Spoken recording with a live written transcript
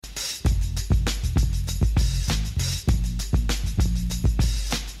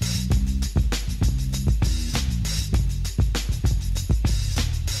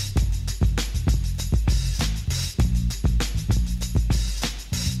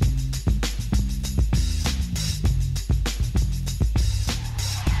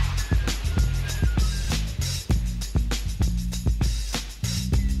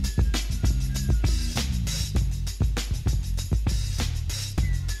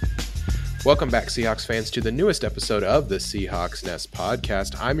Welcome back, Seahawks fans, to the newest episode of the Seahawks Nest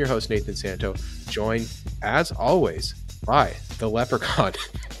podcast. I'm your host, Nathan Santo, joined, as always, by the Leprechaun.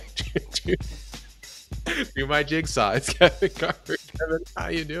 Do my jigsaw. It's Kevin Carver. Kevin, how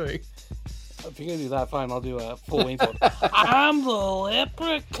you doing? If you're going to do that, fine. I'll do a full Wayne's I'm the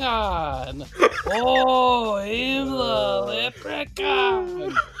Leprechaun. Oh, I'm the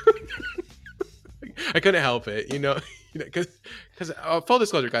Leprechaun. I couldn't help it, because full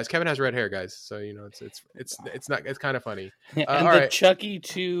disclosure, guys, Kevin has red hair, guys. So it's kind of funny. And all the right. Chucky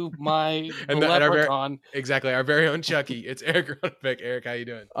to my Leprechaun. Exactly, our very own Chucky. It's Eric Ronbeck. Eric, how you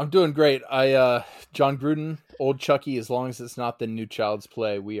doing? I'm doing great. John Gruden, old Chucky. As long as it's not the new Child's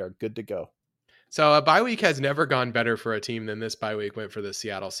Play, we are good to go. So a bye week has never gone better for a team than this bye week went for the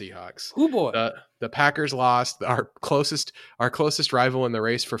Seattle Seahawks. Oh boy. The Packers lost. Our closest rival in the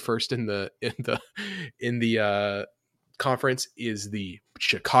race for first in the conference is the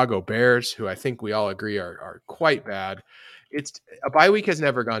Chicago Bears, who I think we all agree are quite bad. It's a bye week has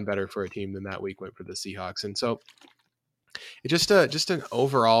never gone better for a team than that week went for the Seahawks. And so it's just an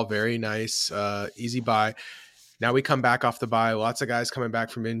overall very nice, easy bye. Now we come back off the bye. Lots of guys coming back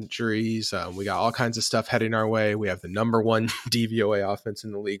from injuries. We got all kinds of stuff heading our way. We have the number one DVOA offense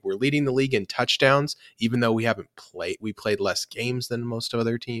in the league. We're leading the league in touchdowns, even though we haven't played. We played less games than most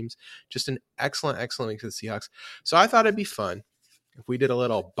other teams. Just an excellent week for the Seahawks. So I thought it'd be fun if we did a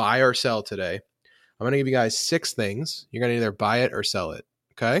little buy or sell today. I'm going to give you guys 6 things. You're going to either buy it or sell it.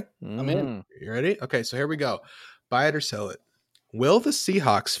 Okay? I'm in. You ready? Okay, so here we go. Buy it or sell it. Will the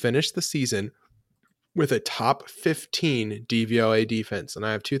Seahawks finish the season with a top 15 DVOA defense? And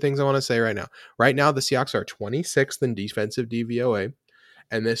I have 2 things I want to say right now. Right now, the Seahawks are 26th in defensive DVOA.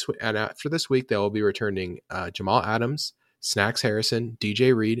 And after this week, they will be returning Jamal Adams, Snacks Harrison,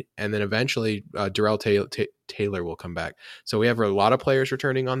 DJ Reed, and then eventually Darrell Taylor will come back. So we have a lot of players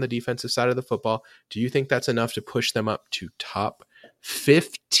returning on the defensive side of the football. Do you think that's enough to push them up to top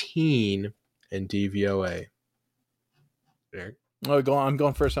 15 in DVOA? Eric? Oh, I'm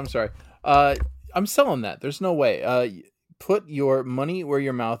going first. I'm sorry. I'm selling that. There's no way. Put your money where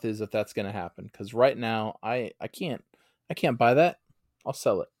your mouth is if that's going to happen. Because right now, I can't buy that. I'll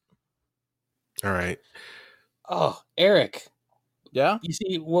sell it. All right. Oh, Eric. Yeah. You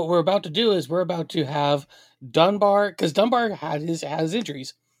see, what we're about to do is we're about to have Dunbar, because Dunbar has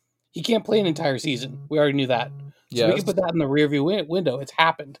injuries. He can't play an entire season. We already knew that. So we can put that in the rearview window. It's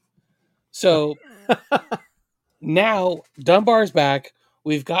happened. So now Dunbar's back.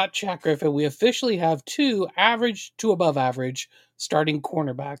 We've got Shaq Griffin. We officially have 2 average to above average starting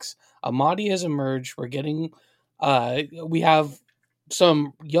cornerbacks. Amadi has emerged. We're getting, we have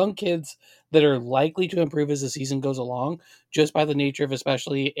some young kids that are likely to improve as the season goes along, just by the nature of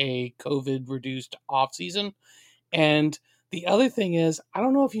especially a COVID-reduced offseason. And the other thing is, I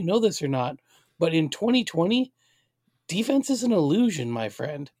don't know if you know this or not, but in 2020, defense is an illusion, my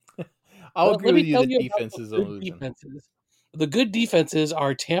friend. I'll agree with you that defense is an illusion. The good defenses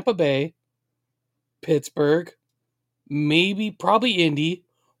are Tampa Bay, Pittsburgh, probably Indy,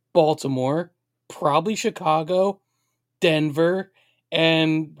 Baltimore, probably Chicago, Denver,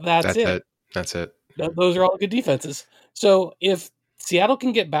 and that's it. That's it. Those are all good defenses. So if Seattle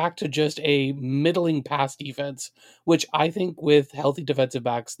can get back to just a middling pass defense, which I think with healthy defensive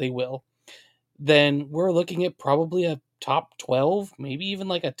backs they will, then we're looking at probably a top 12, maybe even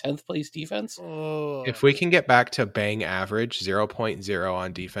like a 10th place defense. If we can get back to bang average 0.0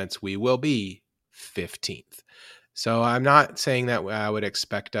 on defense, we will be 15th. So I'm not saying that I would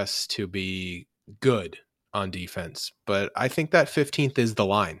expect us to be good on defense, but I think that 15th is the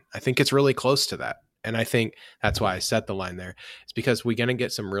line. I think it's really close to that. And I think that's why I set the line there. It's because we're going to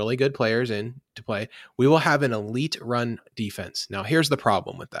get some really good players in to play. We will have an elite run defense. Now, here's the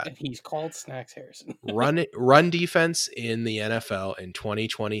problem with that. And he's called Snacks Harrison. Run defense in the NFL in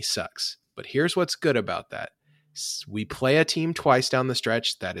 2020 sucks. But here's what's good about that. We play a team twice down the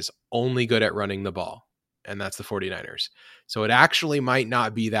stretch that is only good at running the ball. And that's the 49ers. So it actually might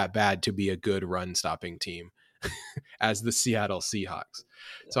not be that bad to be a good run stopping team as the Seattle Seahawks.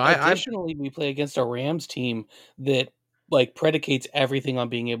 So additionally, we play against a Rams team that like predicates everything on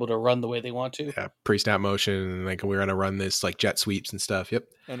being able to run the way they want to. Yeah, pre-snap motion, and like we're gonna run this like jet sweeps and stuff. Yep.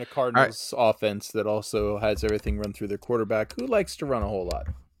 And a Cardinals offense that also has everything run through their quarterback, who likes to run a whole lot.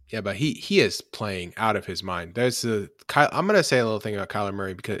 Yeah, but he is playing out of his mind. I'm going to say a little thing about Kyler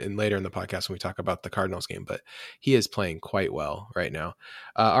Murray later in the podcast when we talk about the Cardinals game, but he is playing quite well right now.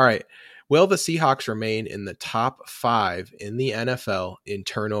 All right. Will the Seahawks remain in the top 5 in the NFL in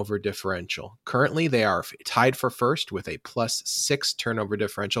turnover differential? Currently, they are tied for first with a +6 turnover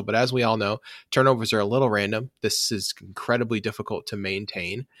differential. But as we all know, turnovers are a little random. This is incredibly difficult to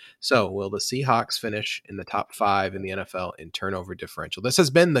maintain. So will the Seahawks finish in the top 5 in the NFL in turnover differential? This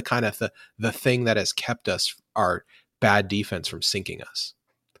has been the kind of the thing that has kept us, our bad defense, from sinking us.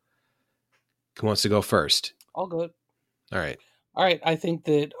 Who wants to go first? I'll go. All right. I think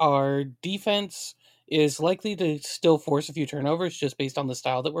that our defense is likely to still force a few turnovers just based on the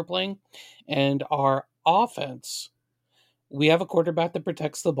style that we're playing. And our offense, we have a quarterback that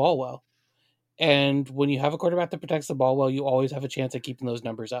protects the ball well. And when you have a quarterback that protects the ball well, you always have a chance at keeping those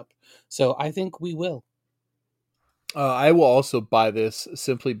numbers up. So I think we will. I will also buy this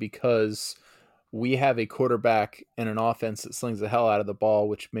simply because we have a quarterback and an offense that slings the hell out of the ball,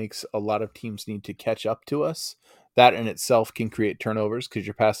 which makes a lot of teams need to catch up to us. That in itself can create turnovers because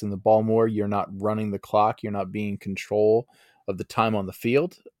you're passing the ball more. You're not running the clock. You're not being in control of the time on the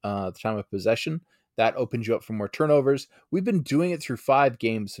field, the time of possession. That opens you up for more turnovers. We've been doing it through 5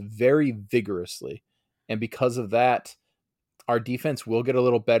 games very vigorously. And because of that, our defense will get a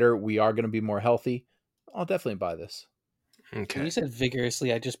little better. We are going to be more healthy. I'll definitely buy this. Okay. When you said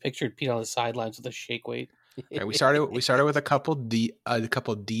vigorously, I just pictured Pete on the sidelines with a shake weight. Right, we started with a couple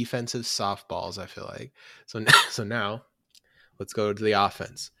defensive softballs, I feel like. So now let's go to the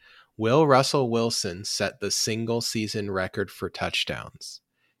offense. Will Russell Wilson set the single season record for touchdowns?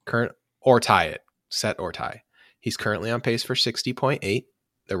 Set or tie. He's currently on pace for 60.8.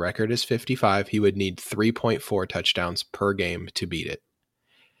 The record is 55. He would need 3.4 touchdowns per game to beat it.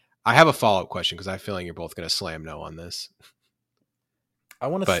 I have a follow-up question because I have a feeling you're both going to slam no on this. I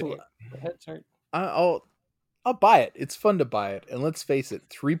want to. Go ahead, sorry. I'll buy it. It's fun to buy it. And let's face it,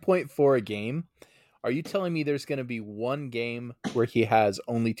 3.4 a game. Are you telling me there's going to be one game where he has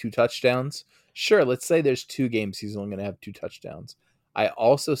only 2 touchdowns? Sure, let's say there's 2 games he's only going to have 2 touchdowns. I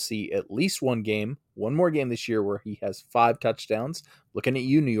also see at least one more game this year where he has 5 touchdowns. Looking at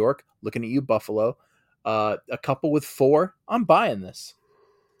you, New York. Looking at you, Buffalo. A couple with 4. I'm buying this.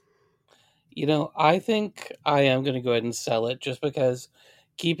 I think I am going to go ahead and sell it just because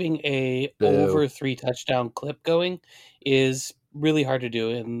keeping a over 3 touchdown clip going is really hard to do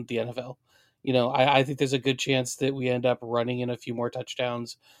in the NFL. I think there's a good chance that we end up running in a few more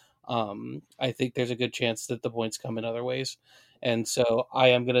touchdowns. I think there's a good chance that the points come in other ways. And so I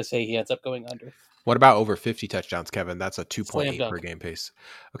am going to say he ends up going under. What about over 50 touchdowns, Kevin? That's a 2.8 per game pace.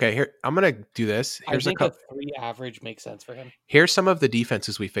 Okay, here I'm going to do this. I think a 3 average makes sense for him. Here's some of the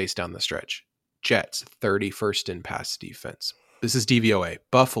defenses we face down the stretch. Jets, 31st in pass defense. This is DVOA.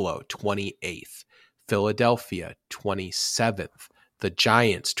 Buffalo, 28th. Philadelphia, 27th. The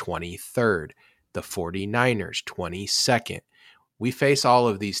Giants, 23rd. The 49ers, 22nd. We face all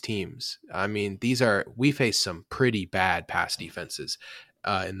of these teams. I mean, we face some pretty bad pass defenses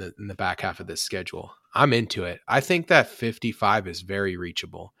in the back half of this schedule. I'm into it. I think that 55 is very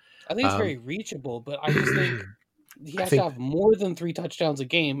reachable. I think it's very reachable, but I just think he has to have more than 3 touchdowns a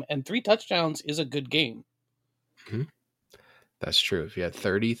game, and 3 touchdowns is a good game. Mm-hmm. That's true. If he had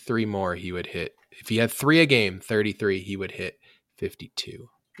 33 more, he would hit. If he had 3 a game, 33, he would hit 52.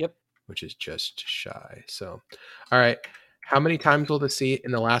 Yep. Which is just shy. So, all right. How many times will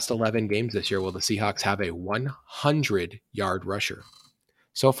in the last 11 games this year, will the Seahawks have a 100-yard rusher?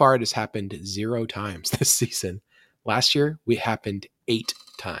 So far, it has happened 0 times this season. Last year, we happened 8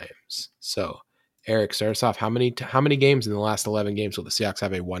 times. So, Eric, start us off. How many games in the last 11 games will the Seahawks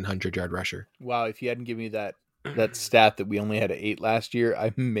have a 100-yard rusher? Wow, if you hadn't given me that stat that we only had 8 last year,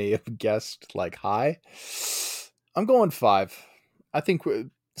 I may have guessed like high. I'm going 5. I think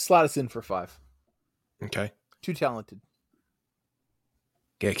slot us in for 5. Okay. Too talented.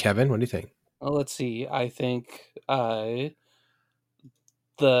 Okay, Kevin, what do you think? Well, let's see. I think the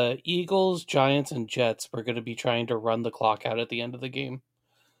Eagles, Giants, and Jets were going to be trying to run the clock out at the end of the game.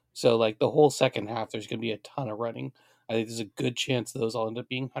 So, the whole second half, there's going to be a ton of running. I think there's a good chance those all end up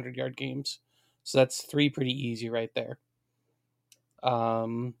being 100-yard games. So that's 3 pretty easy right there.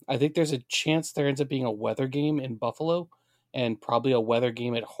 I think there's a chance there ends up being a weather game in Buffalo and probably a weather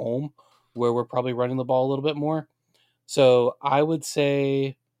game at home where we're probably running the ball a little bit more. So I would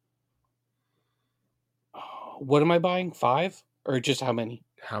say, what am I buying? 5 or just how many?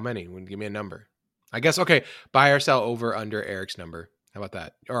 How many? Give me a number. I guess, okay, buy or sell over under Eric's number. How about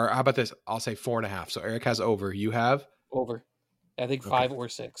that? Or how about this? I'll say 4.5. So Eric has over. You have? Over. I think 5 or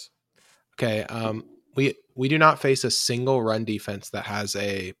 6. Okay. We do not face a single run defense that has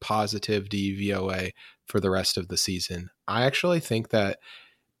a positive DVOA for the rest of the season. I actually think that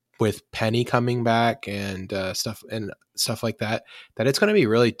with Penny coming back and stuff like that, that it's going to be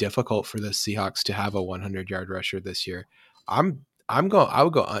really difficult for the Seahawks to have a 100-yard rusher this year. I would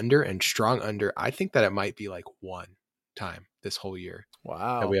go under and strong under. I think that it might be like one time this whole year.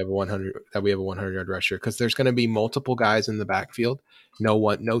 Wow. That we have a 100-yard rusher, because there's going to be multiple guys in the backfield.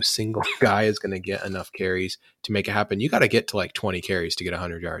 No single guy is going to get enough carries to make it happen. You got to get to like 20 carries to get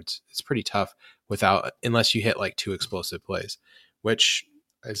 100 yards. It's pretty tough unless you hit like 2 explosive plays, which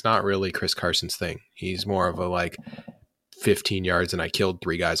is not really Chris Carson's thing. He's more of a like 15 yards and I killed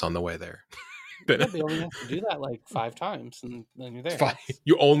 3 guys on the way there. Yeah, you only have to do that like 5 times and then you're there.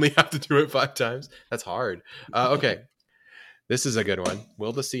 You only have to do it 5 times? That's hard. Okay. This is a good one.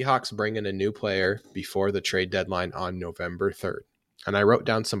 Will the Seahawks bring in a new player before the trade deadline on November 3rd? And I wrote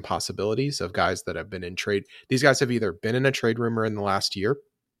down some possibilities of guys that have been in trade. These guys have either been in a trade rumor in the last year,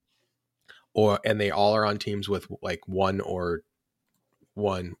 and they all are on teams with like one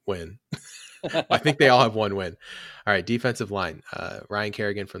win. I think they all have 1 win. All right, defensive line. Ryan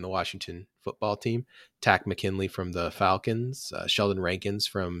Kerrigan from the Washington football team. Takk McKinley from the Falcons. Sheldon Rankins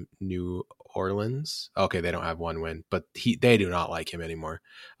from New Orleans. Okay, they don't have 1 win, but they do not like him anymore.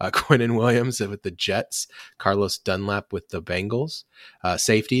 Quinnen Williams with the Jets. Carlos Dunlap with the Bengals.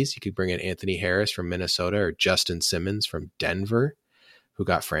 Safeties, you could bring in Anthony Harris from Minnesota or Justin Simmons from Denver, who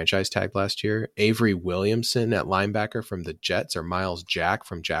got franchise tagged last year. Avery Williamson at linebacker from the Jets, or Miles Jack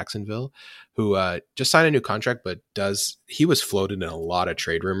from Jacksonville, who just signed a new contract, but he was floated in a lot of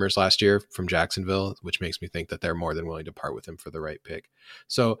trade rumors last year from Jacksonville, which makes me think that they're more than willing to part with him for the right pick.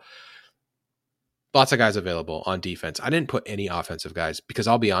 So lots of guys available on defense. I didn't put any offensive guys because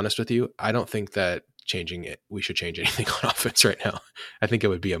I'll be honest with you, I don't think that we should change anything on offense right now. I think it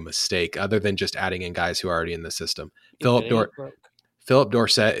would be a mistake other than just adding in guys who are already in the system. Philip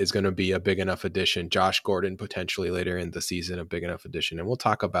Dorsett is going to be a big enough addition. Josh Gordon potentially later in the season, a big enough addition. And we'll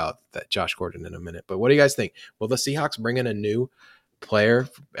talk about that Josh Gordon in a minute. But what do you guys think? Will the Seahawks bring in a new player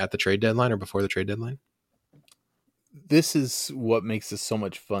at the trade deadline or before the trade deadline? This is what makes this so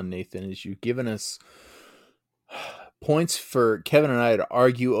much fun, Nathan, is you've given us points for Kevin and I to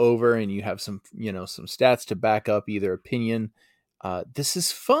argue over, and you have some stats to back up either opinion. This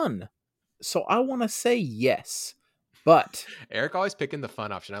is fun. So I want to say yes. But Eric always picking the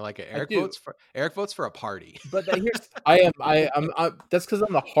fun option. I like it. Eric votes for a party. But that's because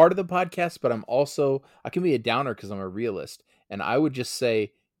I'm the heart of the podcast, but I can be a downer because I'm a realist. And I would just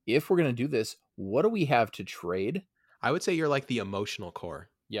say, if we're gonna do this, what do we have to trade? I would say you're like the emotional core.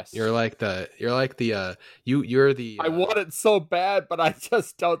 Yes. You're the I want it so bad, but I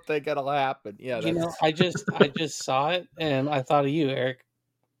just don't think it'll happen. Yeah. I just saw it and I thought of you, Eric.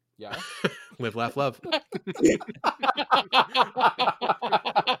 Yeah. Live, laugh, love.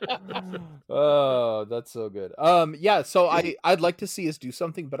 Oh, that's so good. Yeah, so I'd like to see us do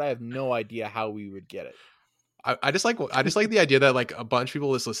something, but I have no idea how we would get it. I just like the idea that like a bunch of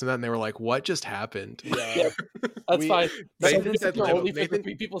people just listened to that and they were like, "What just happened?" Yeah, that's fine. Nathan said, only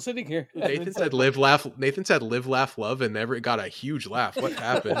 3 people sitting here. Nathan said, "Live, laugh." Nathan said, "Live, laugh, love," and never got a huge laugh. What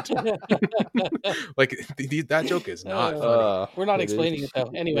happened? Like that joke is not funny. We're not explaining it though.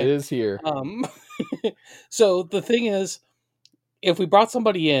 Anyway, it is here. So the thing is, if we brought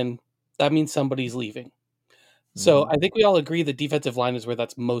somebody in, that means somebody's leaving. So I think we all agree that defensive line is where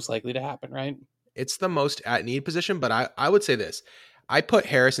that's most likely to happen, right? It's the most at need position, but I would say this. I put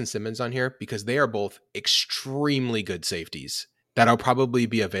Harris and Simmons on here because they are both extremely good safeties that'll probably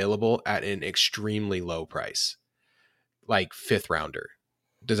be available at an extremely low price, like 5th rounder.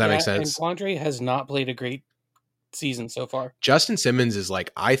 Does that make sense? And Quandre has not played a great season so far. Justin Simmons is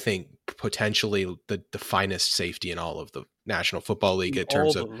like, I think, potentially the finest safety in all of the National Football League in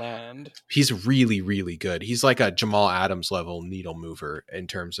terms of land. He's really, really good. He's like a Jamal Adams level needle mover in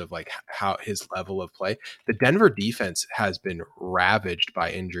terms of like how his level of play. The Denver defense has been ravaged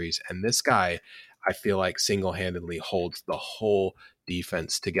by injuries, and this guy, I feel like, single-handedly holds the whole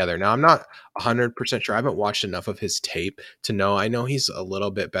defense together. Now, I'm not 100% sure. I haven't watched enough of his tape to know. I know he's a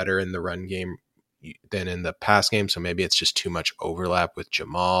little bit better in the run game than in the pass game, so maybe it's just too much overlap with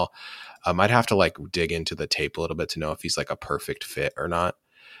Jamal. I'd have to like dig into the tape a little bit to know if he's like a perfect fit or not,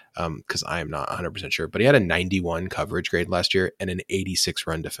 because I am not 100% sure. But he had a 91 coverage grade last year and an 86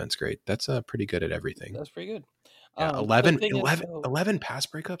 run defense grade. That's pretty good at everything. That's pretty good. Yeah, 11 pass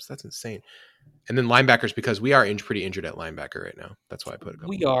breakups. That's insane. And then linebackers, because we are pretty injured at linebacker right now. That's why I put a couple.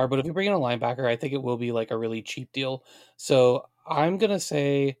 We are, but if we bring in a linebacker, I think it will be like a really cheap deal. So I'm going to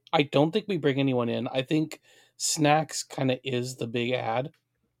say I don't think we bring anyone in. I think Snacks kind of is the big ad.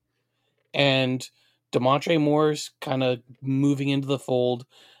 And DeMontre Moore's kind of moving into the fold.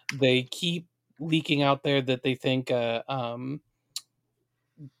 They keep leaking out there that they think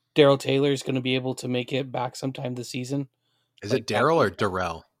Daryl Taylor is going to be able to make it back sometime this season. Is it Daryl or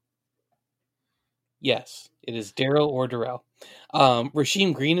Darrell? Yes, it is Daryl or Darrell.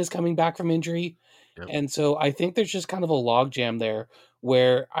 Rasheem Green is coming back from injury. Yep. And so I think there's just kind of a logjam there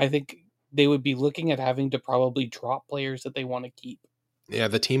where I think they would be looking at having to probably drop players that they want to keep. Yeah,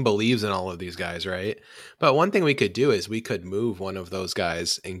 the team believes in all of these guys, right? But one thing we could do is we could move one of those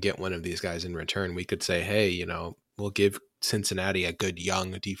guys and get one of these guys in return. We could say, hey, you know, we'll give Cincinnati a good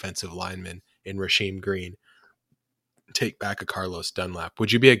young defensive lineman in Rasheem Green. Take back a Carlos Dunlap.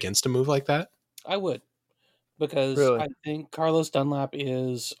 Would you be against a move like that? I would. Because I think Carlos Dunlap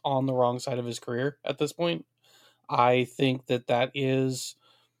is on the wrong side of his career at this point. I think that is...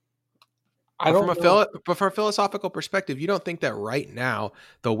 But from a philosophical perspective, you don't think that right now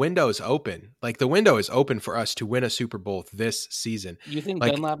the window is open? Like the window is open for us to win a Super Bowl this season. You think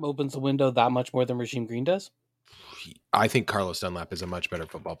Dunlap opens the window that much more than Rasheem Green does? I think Carlos Dunlap is a much better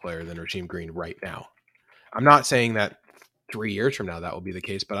football player than Rasheem Green right now. I'm not saying that 3 years from now that will be the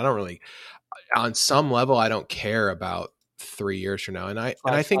case, but I don't really, on some level, I don't care about 3 years from now. And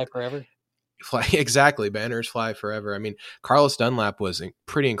I think forever. Exactly. Banners fly forever. I mean, Carlos Dunlap was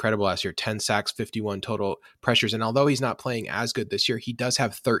pretty incredible last year. 10 sacks, 51 total pressures. And although he's not playing as good this year, he does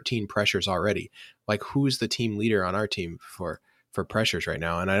have 13 pressures already. Like, who's the team leader on our team for pressures right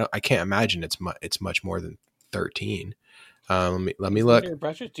now? And I can't imagine it's much more than 13. Let me look.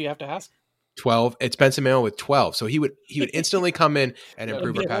 Pressures? Do you have to ask? 12. It's Benson Mayo with 12. So he would instantly come in and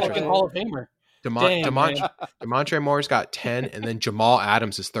improve our pass rush. Hall of Famer. Demontre Moore's got 10, and then Jamal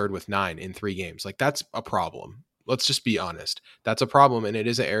Adams is third with 9 in 3 games. Like, that's a problem. Let's just be honest. That's a problem, and it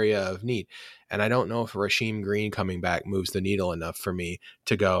is an area of need. And I don't know if Rasheem Green coming back moves the needle enough for me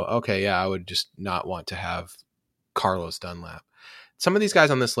to go, okay, yeah, I would just not want to have Carlos Dunlap. Some of these guys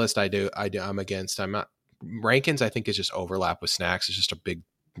on this list I'm against. I'm not. Rankins, I think, is just overlap with Snacks. It's just a big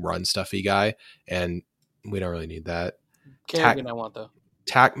run stuffy guy, and we don't really need that. Kerrigan, I want, though.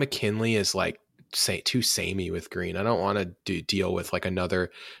 Takk McKinley is like too samey with Green. I don't want to deal with like another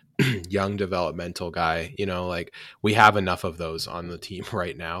young developmental guy. You know, like we have enough of those on the team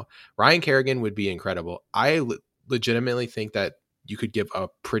right now. Ryan Kerrigan would be incredible. I legitimately think that you could give a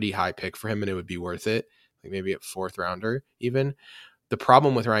pretty high pick for him and it would be worth it. Like maybe a 4th rounder even. The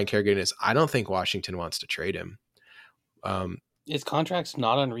problem with Ryan Kerrigan is I don't think Washington wants to trade him. His contract's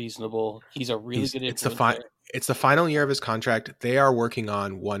not unreasonable. He's a really good influencer. It's the final year of his contract. They are working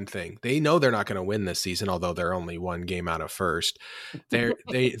on one thing. They know they're not going to win this season, although they're only 1 game out of first.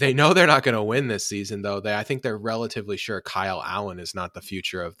 They know they're not going to win this season, though. I think they're relatively sure Kyle Allen is not the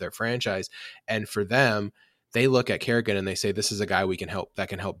future of their franchise. And for them, they look at Kerrigan and they say, this is a guy that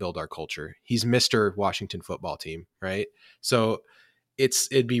can help build our culture. He's Mr. Washington football team, right? So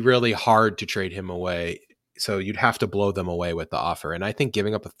it'd be really hard to trade him away. So you'd have to blow them away with the offer. And I think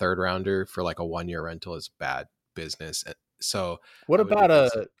giving up a 3rd rounder for like a 1-year rental is bad business. So what about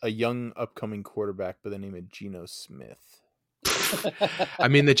a young upcoming quarterback by the name of Geno Smith? I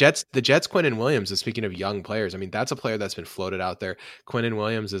mean, the Jets, Quinnen Williams is, speaking of young players. I mean, that's a player that's been floated out there. Quinnen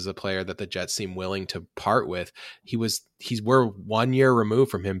Williams is a player that the Jets seem willing to part with. We're 1 year removed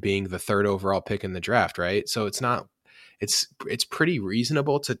from him being the 3rd overall pick in the draft. Right. So it's pretty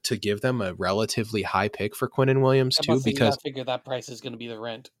reasonable to give them a relatively high pick for Quinnen Williams too, because I figure that price is going to be the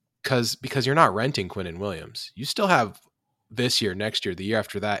rent. Because you're not renting Quinnen Williams. You still have this year, next year, the year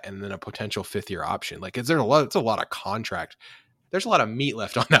after that, and then a potential 5th year option. Like, it's a lot of contract. There's a lot of meat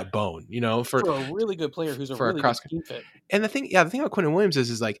left on that bone, you know, for a really good player who's a really good team fit. And the thing about Quinnen Williams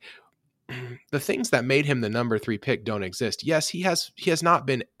is like the things that made him the number 3 pick don't exist. Yes, he has not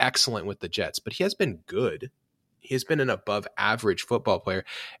been excellent with the Jets, but he has been good. He has been an above average football player.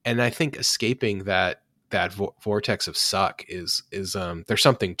 And I think escaping that vortex of suck is there's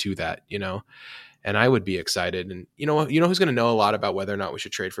something to that, you know, and I would be excited. And you know who's going to know a lot about whether or not we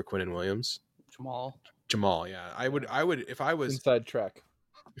should trade for Quinnen Williams? Jamal. Yeah. I would, if I was inside track,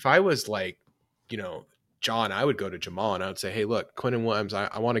 if I was like, you know, John, I would go to Jamal and I would say, hey, look, Quinnen Williams,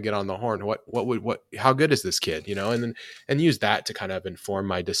 I want to get on the horn. How good is this kid? You know, and use that to kind of inform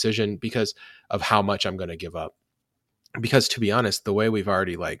my decision because of how much I'm going to give up. Because to be honest, the way we've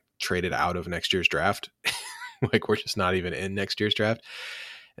already like traded out of next year's draft, like we're just not even in next year's draft.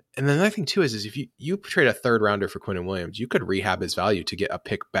 And then another thing too is if you trade a 3rd rounder for Quinnen Williams, you could rehab his value to get a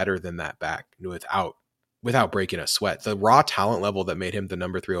pick better than that back without breaking a sweat. The raw talent level that made him the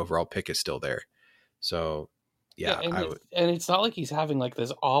number 3 overall pick is still there. So yeah, and it's not like he's having like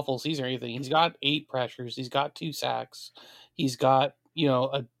this awful season or anything. He's got 8 pressures. He's got 2 sacks. He's got,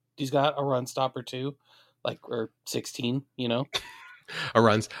 he's got a run stop or 2. Like, or 16, you know? a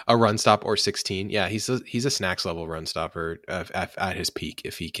run stop or 16. Yeah, he's a snacks level run stopper at his peak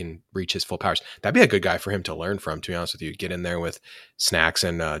if he can reach his full powers. That'd be a good guy for him to learn from. To be honest with you, get in there with Snacks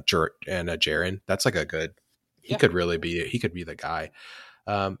and Jaren. That's like a good. He could be the guy.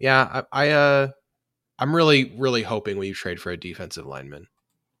 I'm really hoping we trade for a defensive lineman.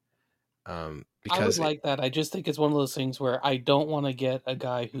 Because I would like that. I just think it's one of those things where I don't want to get a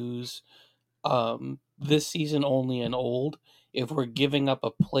guy who's this season only and old if we're giving up a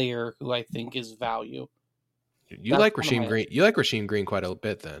player who I think is value. You like Rasheem Green. You like Rasheem Green quite a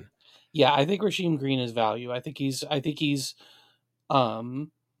bit then. Yeah, I think Rasheem Green is value. I think he's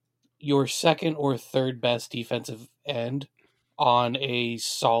your second or third best defensive end on a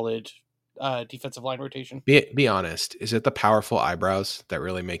solid defensive line rotation. Be honest. Is it the powerful eyebrows that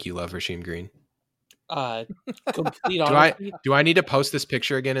really make you love Rasheem Green? Complete honesty. Do I need to post this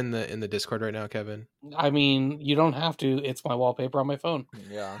picture again in the Discord right now, Kevin? I mean, you don't have to. It's my wallpaper on my phone.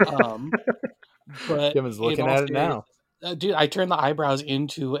 Yeah. But Kevin's looking at it now. Dude, I turned the eyebrows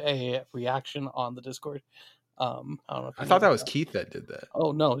into a reaction on the Discord. I don't know. If I thought that was Keith that did that.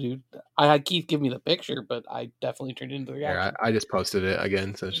 Oh no, dude! I had Keith give me the picture, but I definitely turned it into the reaction. Yeah, I just posted it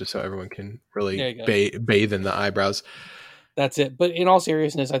again, so it's just so everyone can really bathe in the eyebrows. That's it. But in all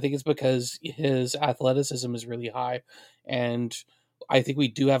seriousness, I think it's because his athleticism is really high, and I think we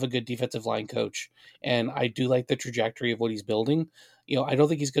do have a good defensive line coach, and I do like the trajectory of what he's building. I don't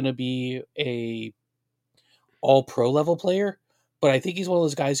think he's going to be a all pro level player, but I think he's one of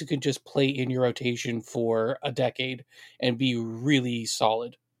those guys who can just play in your rotation for a decade and be really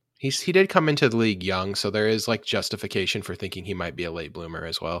solid. He did come into the league young, so there is like justification for thinking he might be a late bloomer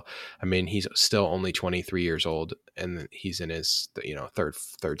as well. I mean, he's still only 23 years old, and he's in his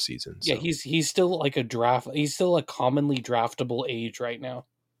third season. So. Yeah, he's still like a draft. He's still a commonly draftable age right now.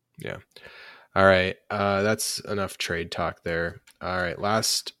 Yeah. All right, that's enough trade talk there. All right,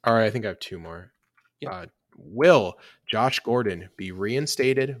 I think I have two more. Yeah. Will Josh Gordon be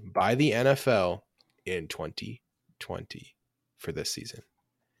reinstated by the NFL in 2020 for this season?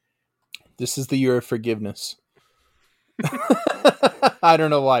 This is the year of forgiveness. I don't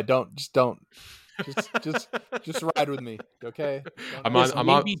know why. Just ride with me, okay? I'm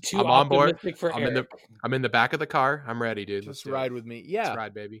on board. I'm in the back of the car. I'm ready, dude. Just ride with me. Yeah. Let's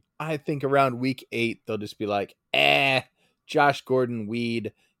ride, baby. I think around week 8 they'll just be like, Josh Gordon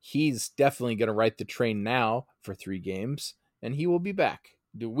weed. He's definitely going to ride the train now for 3 games, and he will be back.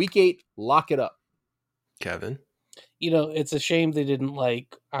 Do week 8, lock it up. Kevin? It's a shame they didn't,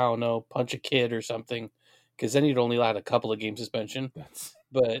 punch a kid or something, because then he'd only had a couple of game suspension.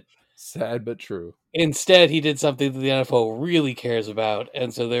 But sad but true. Instead, he did something that the NFL really cares about,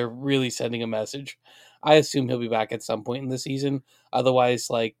 and so they're really sending a message. I assume he'll be back at some point in the season. Otherwise,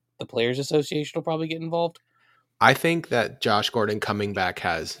 the Players Association will probably get involved. I think that Josh Gordon coming back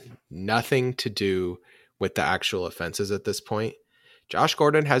has nothing to do with the actual offenses at this point. Josh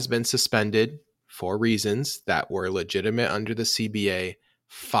Gordon has been suspended for reasons that were legitimate under the CBA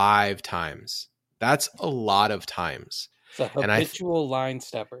 5 times. That's a lot of times. It's a habitual line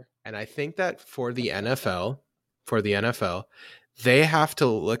stepper. And I think that for the NFL, they have to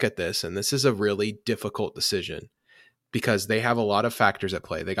look at this, and this is a really difficult decision because they have a lot of factors at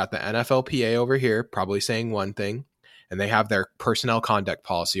play. They got the NFLPA over here probably saying one thing, and they have their personnel conduct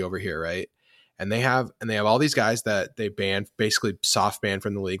policy over here, right? And they have all these guys that they banned, basically soft banned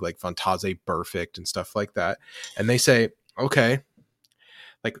from the league, like Vontaze Burfict and stuff like that. And they say, okay,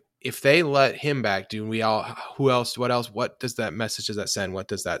 if they let him back, who else, what does that message does that send? What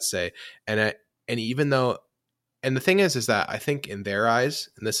does that say? And the thing is that I think in their eyes,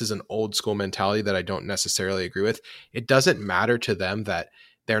 and this is an old school mentality that I don't necessarily agree with, it doesn't matter to them that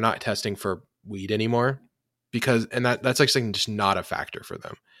they're not testing for weed anymore that's like just not a factor for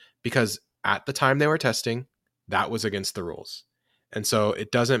them because at the time they were testing, that was against the rules. And so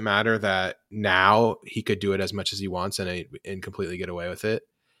it doesn't matter that now he could do it as much as he wants and completely get away with it.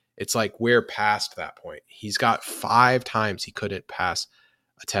 It's like we're past that point. He's got 5 times he couldn't pass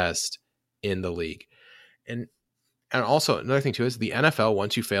a test in the league. And also another thing too is the NFL,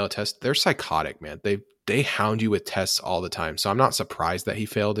 once you fail a test, they're psychotic, man. They hound you with tests all the time. So I'm not surprised that he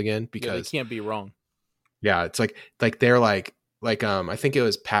failed again because they can't be wrong. Yeah, it's like they're like I think it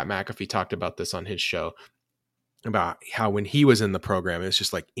was Pat McAfee talked about this on his show about how when he was in the program, it's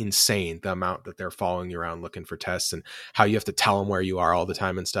just like insane the amount that they're following you around looking for tests and how you have to tell them where you are all the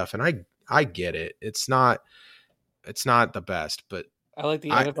time and stuff. And I get it. It's not the best, but I like the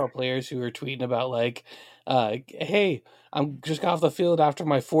NFL players who are tweeting about hey, I'm just got off the field after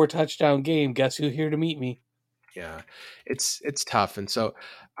my 4 touchdown game. Guess who's here to meet me? Yeah, it's tough. And so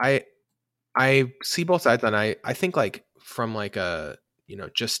I see both sides, and I think from like a,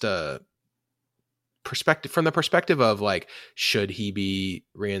 just a perspective, from the perspective of like, should he be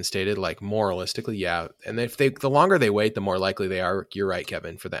reinstated? Like moralistically, yeah. And if the longer they wait, the more likely they are, you're right,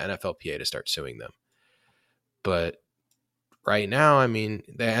 Kevin, for the NFLPA to start suing them. But right now, I mean,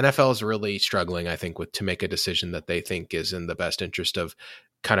 the NFL is really struggling, I think, to make a decision that they think is in the best interest of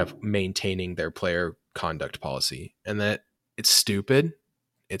kind of maintaining their player conduct policy. And that it's stupid.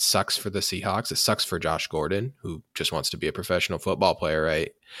 It sucks for the Seahawks. It sucks for Josh Gordon, who just wants to be a professional football player,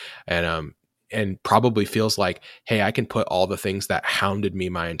 right? And probably feels like, hey, I can put all the things that hounded me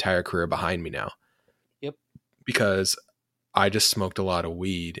my entire career behind me now. Yep. Because I just smoked a lot of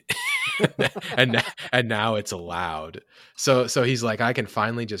weed and now it's allowed. So he's like, I can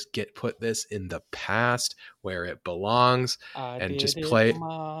finally just put this in the past where it belongs and just play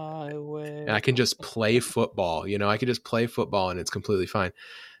my way. And I can just play football. I can just play football and it's completely fine.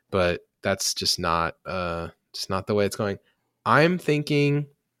 But that's just not the way it's going. I'm thinking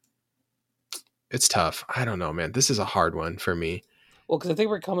it's tough. I don't know, man. This is a hard one for me. Well, because I think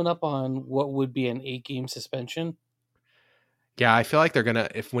we're coming up on what would be an 8-game suspension. Yeah, I feel like they're gonna,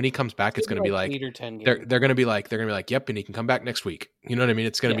 when he comes back, it's gonna be like 8 or 10 games. They're gonna be like, yep, and he can come back next week. You know what I mean?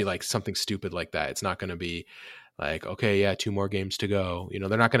 It's gonna be like something stupid like that. It's not gonna be like, okay, yeah, 2 more games to go.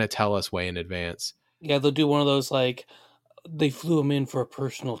 They're not gonna tell us way in advance. Yeah, they'll do one of those like they flew him in for a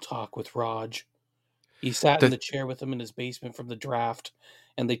personal talk with Raj. He sat in the chair with him in his basement from the draft,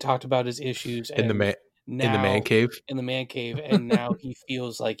 and they talked about his issues in the man cave. In the man cave, and now he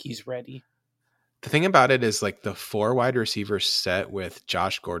feels like he's ready. The thing about it is like the 4 wide receiver set with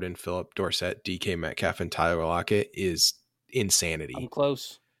Josh Gordon, Philip Dorsett, DK Metcalf, and Tyler Lockett is insanity. I'm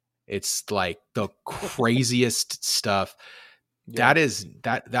close. It's like the craziest stuff. Yeah.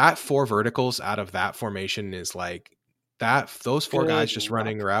 That 4 verticals out of that formation is like that. Those 4 guys just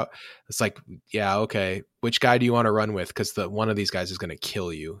running around. It's like, yeah, okay. Which guy do you want to run with? Because one of these guys is going to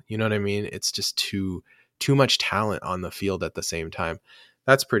kill you. You know what I mean? It's just too much talent on the field at the same time.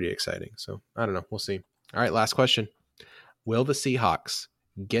 That's pretty exciting. So I don't know. We'll see. All right. Last question. Will the Seahawks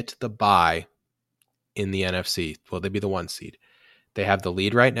get the bye in the NFC? Will they be the 1 seed? They have the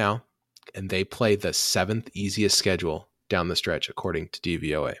lead right now, and they play the 7th easiest schedule down the stretch, according to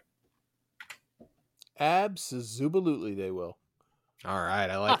DVOA. Absolutely, they will. All right.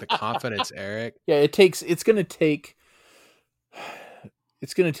 I like the confidence, Eric. Yeah, it's going to take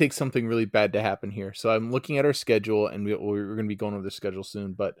something really bad to happen here. So I'm looking at our schedule, and we're going to be going over the schedule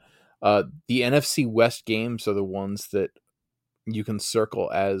soon. But the NFC West games are the ones that you can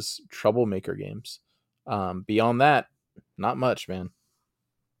circle as troublemaker games. Beyond that, not much, man.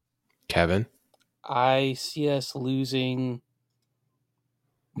 Kevin? I see us losing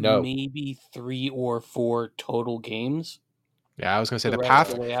maybe 3 or 4 total games. Yeah, I was going to say the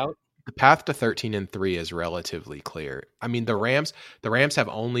path to 13-3 is relatively clear. I mean, the Rams have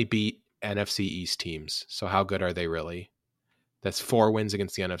only beat NFC East teams. So how good are they really? That's 4 wins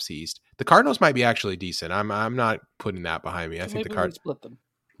against the NFC East. The Cardinals might be actually decent. I'm not putting that behind me. I think we split them.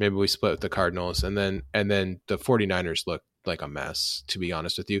 Maybe we split with the Cardinals, and then the 49ers look like a mess, to be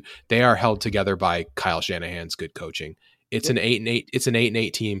honest with you. They are held together by Kyle Shanahan's good coaching. It's an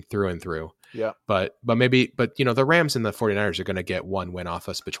 8-8 team through and through. Yeah. But the Rams and the 49ers are going to get 1 win off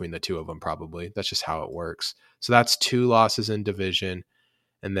us between the 2 of them probably. That's just how it works. So that's 2 losses in division,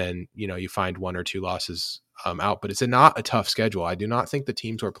 and then you find 1 or 2 losses out, but it's not a tough schedule. I do not think the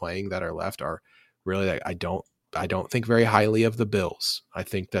teams we're playing that are left are really like, I don't think very highly of the Bills. I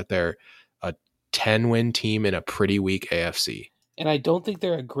think that they're a 10-win team in a pretty weak AFC. And I don't think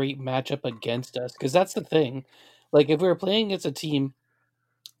they're a great matchup against us, because that's the thing. Like, if we were playing against a team,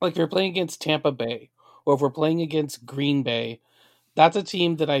 like if we're playing against Tampa Bay, or if we're playing against Green Bay, that's a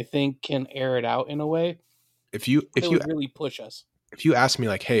team that I think can air it out in a way. If you really push us. If you ask me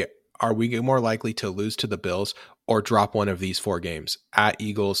like, hey, are we more likely to lose to the Bills or drop one of these 4 games at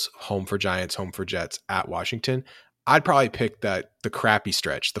Eagles, home for Giants, home for Jets, at Washington? I'd probably pick the crappy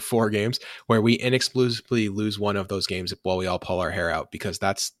stretch, the 4 games where we inexplicably lose one of those games while we all pull our hair out, because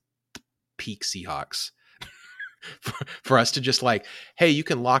that's peak Seahawks. For us to just like, hey, you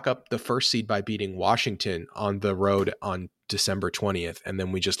can lock up the 1st seed by beating Washington on the road on December 20th, and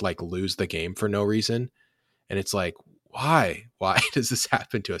then we just like lose the game for no reason. And it's like, why does this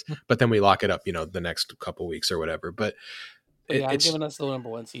happen to us? But then we lock it up, the next couple weeks or whatever. But I'm giving us the number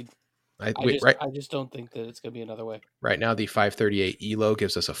 1 seed. I just don't think that it's going to be another way. Right now, the 538 ELO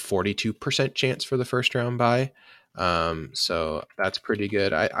gives us a 42% chance for the first round bye. So that's pretty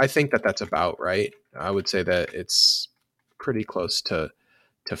good. I think that's about right. I would say that it's pretty close to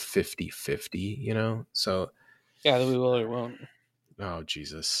 50-50, So yeah, that we will or won't. Oh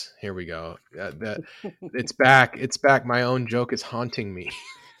Jesus! Here we go. It's back. It's back. My own joke is haunting me.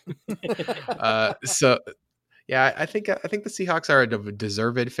 So yeah, I think the Seahawks are a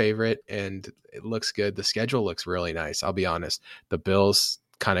deserved favorite, and it looks good. The schedule looks really nice. I'll be honest. The Bills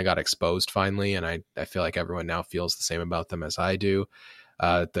kind of got exposed finally, and I feel like everyone now feels the same about them as I do.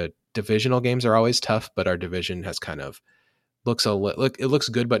 The divisional games are always tough, but our division has kind of it looks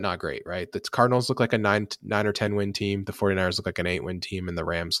good but not great, right? The Cardinals look like a 9 or 10 win team. The 49ers look like an 8 win team, and the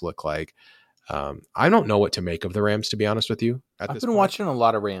Rams look like I don't know what to make of the Rams, to be honest with you. I've been watching a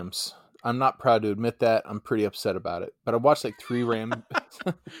lot of Rams. I'm not proud to admit that. I'm pretty upset about it. But I watched like 3 Rams.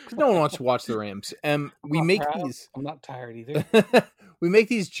 No one wants to watch the Rams. And we make these. I'm not tired either. We make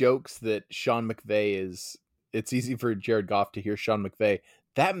these jokes that Sean McVay is. It's easy for Jared Goff to hear Sean McVay.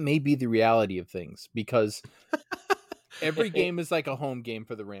 That may be the reality of things, because every game is like a home game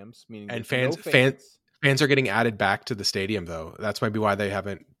for the Rams. Meaning, and fans are getting added back to the stadium, though. That's maybe why they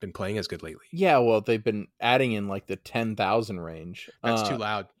haven't been playing as good lately. Yeah, well, they've been adding in like the 10,000 range. That's too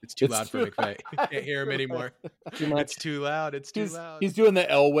loud. It's too loud for McVay. You can't hear him anymore. Too much. It's too loud. It's too loud. He's doing the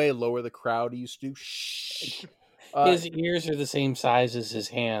Elway, lower the crowd he used to do. Shh. His ears are the same size as his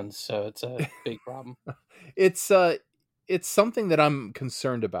hands, so it's a big problem. It's something that I'm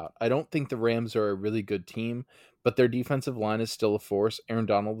concerned about. I don't think the Rams are a really good team, but their defensive line is still a force. Aaron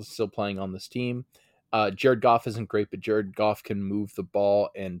Donald is still playing on this team. Jared Goff isn't great, but Jared Goff can move the ball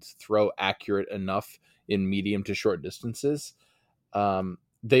and throw accurate enough in medium to short distances.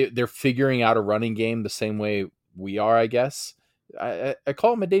 They're figuring out a running game the same way we are, I guess. I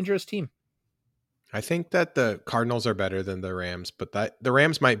call them a dangerous team. I think that the Cardinals are better than the Rams, but that the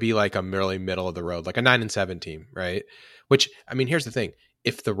Rams might be like a really middle of the road, like a 9-7 team, right? Which, I mean, here's the thing.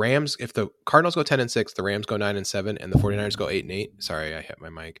 If the Cardinals go 10-6, the Rams go 9-7, and the 49ers go 8-8. Sorry, I hit my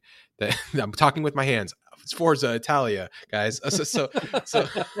mic. I'm talking with my hands. It's Forza Italia, guys. So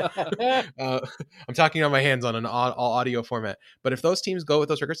I'm talking on my hands on an all audio format. But if those teams go with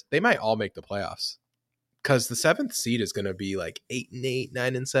those records, they might all make the playoffs. Because the 7th seed is going to be like 8-8,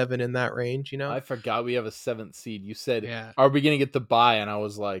 9-7 in that range, you know? I forgot we have a 7th seed. You said, yeah. Are we going to get the bye? And I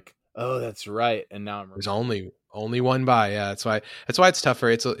was like, oh, that's right. And now there's only one bye. Yeah, that's why it's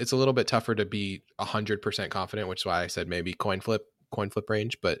tougher. It's a little bit tougher to be 100% confident, which is why I said maybe coin flip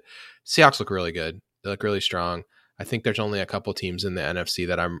range. But Seahawks look really good. They look really strong. I think there's only a couple teams in the NFC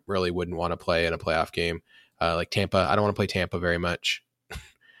that I really wouldn't want to play in a playoff game, like Tampa. I don't want to play Tampa very much.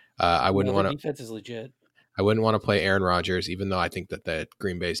 I wouldn't want to. Defense is legit. I wouldn't want to play Aaron Rodgers, even though I think that the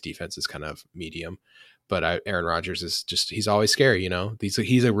Green Bay's defense is kind of medium. But Aaron Rodgers is he's always scary, you know?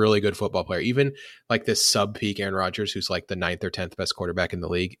 He's a really good football player. Even like this sub-peak Aaron Rodgers, who's like the 9th or 10th best quarterback in the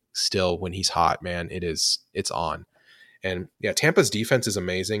league, still when he's hot, man, it's on. And yeah, Tampa's defense is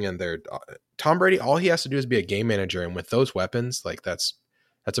amazing. And Tom Brady, all he has to do is be a game manager. And with those weapons, like that's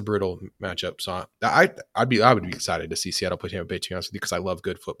a brutal matchup. So I would be excited to see Seattle play Tampa Bay, to be honest with you, because I love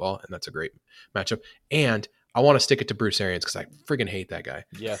good football, and that's a great matchup. And I want to stick it to Bruce Arians because I friggin' hate that guy.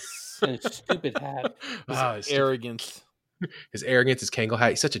 Yes. And his stupid hat. His arrogance. His arrogance, his Kangol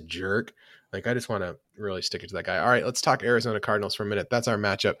hat. He's such a jerk. Like, I just want to really stick it to that guy. All right, let's talk Arizona Cardinals for a minute. That's our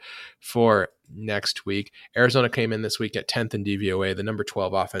matchup for next week. Arizona came in this week at 10th in DVOA, the number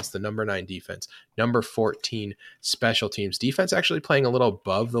 12 offense, the number 9 defense, number 14 special teams. Defense actually playing a little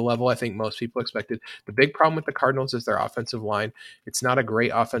above the level I think most people expected. The big problem with the Cardinals is their offensive line. It's not a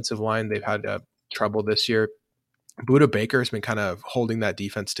great offensive line. They've had trouble this year. Budda Baker has been kind of holding that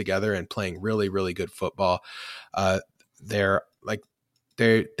defense together and playing really, really good football. They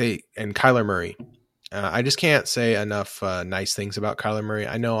and Kyler Murray. I just can't say enough nice things about Kyler Murray.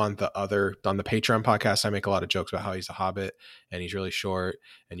 I know on the Patreon podcast, I make a lot of jokes about how he's a hobbit and he's really short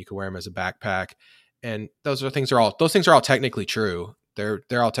and you can wear him as a backpack. And those things are all technically true. They're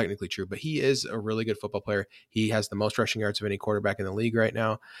all technically true, but he is a really good football player. He has the most rushing yards of any quarterback in the league right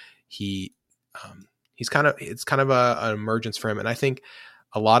now. It's kind of an emergence for him. And I think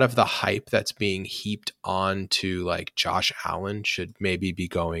a lot of the hype that's being heaped on to like Josh Allen should maybe be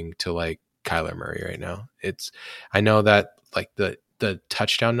going to like Kyler Murray right now. I know that like the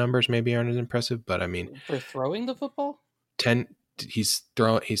touchdown numbers maybe aren't as impressive, but I mean, for throwing the football, he's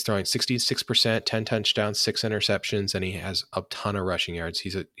throwing 66%, 10 touchdowns, 6 interceptions, and he has a ton of rushing yards.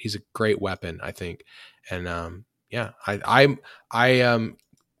 He's a great weapon, I think. And I am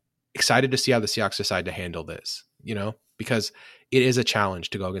excited to see how the Seahawks decide to handle this, you know, because it is a challenge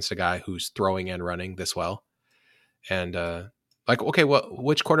to go against a guy who's throwing and running this well. And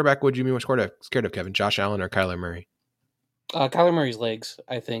which quarterback would you be more scared of, Kevin? Josh Allen or Kyler Murray? Kyler Murray's legs,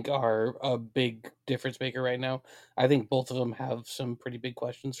 I think, are a big difference maker right now. I think both of them have some pretty big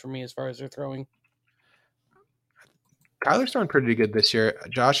questions for me as far as their throwing. Kyler's throwing pretty good this year.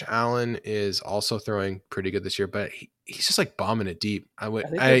 Josh Allen is also throwing pretty good this year, but he's just like bombing it deep. I think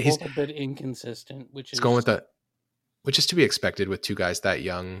they're both a bit inconsistent, which is going with which is to be expected with two guys that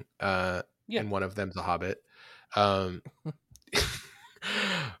young, and one of them's a Hobbit. That's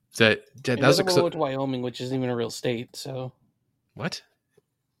go to Wyoming, which isn't even a real state. So what?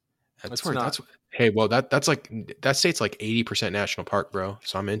 Hey, well that's like that state's like 80% national park, bro.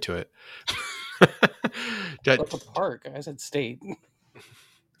 So I'm into it. What's a park? I said state.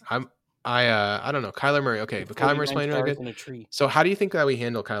 I don't know. Kyler Murray. Okay, but Kyler Murray's playing really good. So how do you think that we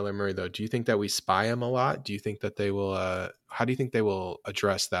handle Kyler Murray though? Do you think that we spy him a lot? Do you think that they will how do you think they will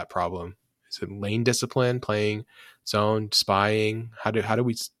address that problem? Is it lane discipline, playing zone, spying? How do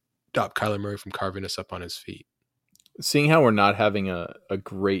we stop Kyler Murray from carving us up on his feet? Seeing how we're not having a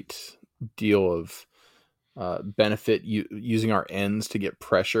great deal of benefit using our ends to get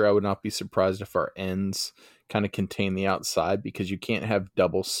pressure, I would not be surprised if our ends kind of contain the outside, because you can't have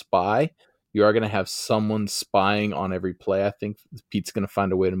double spy. You are going to have someone spying on every play. I think Pete's going to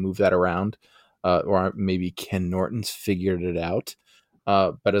find a way to move that around, or maybe Ken Norton's figured it out.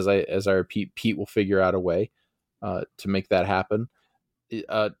 But as I repeat, Pete will figure out a way to make that happen.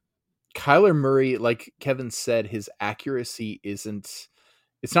 Kyler Murray, like Kevin said, his accuracy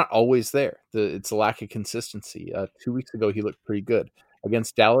it's not always there. It's a lack of consistency. 2 weeks ago, he looked pretty good.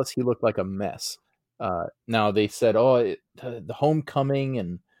 Against Dallas, he looked like a mess. Now they said, the homecoming,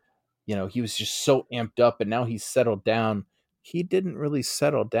 and he was just so amped up, and now he's settled down. He didn't really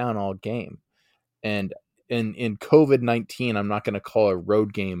settle down all game. And in COVID-19, I'm not going to call a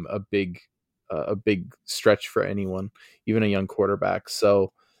road game a big stretch for anyone, even a young quarterback.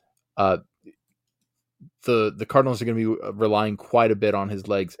 So the Cardinals are going to be relying quite a bit on his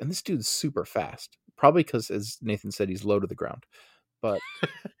legs, and this dude's super fast. Probably because, as Nathan said, he's low to the ground, but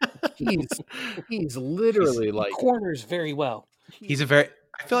he's literally like corners very well. I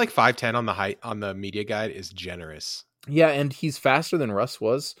feel like 5'10" on the height on the media guide is generous. Yeah, and he's faster than Russ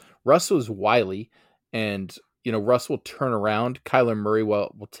was. Russ was wily, and Russ will turn around. Kyler Murray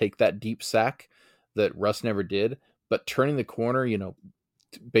will take that deep sack that Russ never did, but turning the corner,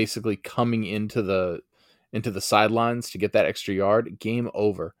 basically coming into the sidelines to get that extra yard, game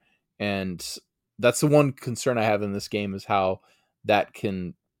over. And that's the one concern I have in this game, is how that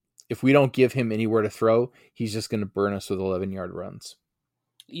can, if we don't give him anywhere to throw, he's just going to burn us with 11-yard runs.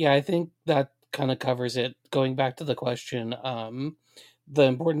 Yeah, I think that kind of covers it. Going back to the question, the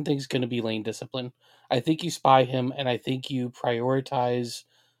important thing is going to be lane discipline. I think you spy him, and I think you prioritize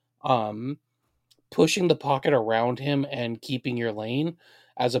pushing the pocket around him and keeping your lane,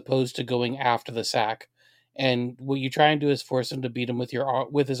 as opposed to going after the sack. And what you try and do is force him to beat him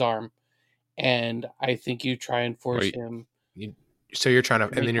with his arm. And I think you try and force him. So you're trying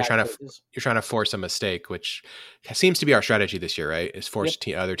to force a mistake, which seems to be our strategy this year, right? Is force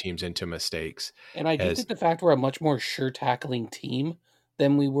other teams into mistakes. And I do think the fact we're a much more sure tackling team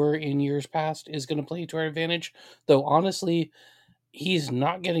than we were in years past is going to play to our advantage. Though honestly, he's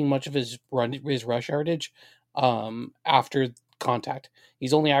not getting much of his rush yardage after contact.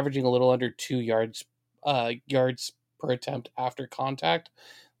 He's only averaging a little under 2 yards per attempt after contact.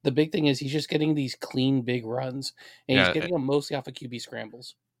 The big thing is he's just getting these clean big runs, and he's getting them mostly off of QB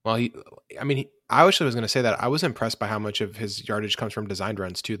scrambles. Well, I actually was going to say that I was impressed by how much of his yardage comes from designed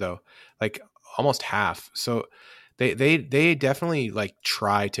runs too, though, like almost half. So they definitely like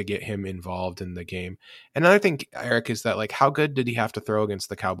try to get him involved in the game. Another thing, Eric, is that like how good did he have to throw against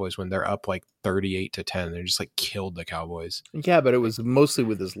the Cowboys when they're up like 38-10? They just like killed the Cowboys. Yeah, but it was mostly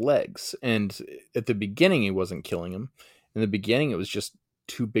with his legs, and at the beginning he wasn't killing him. In the beginning, it was just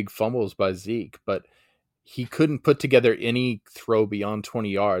 2 big fumbles by Zeke, but he couldn't put together any throw beyond 20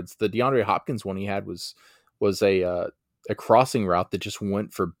 yards. The DeAndre Hopkins one he had was a crossing route that just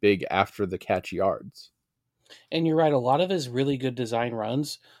went for big after the catch yards. And you're right, a lot of his really good design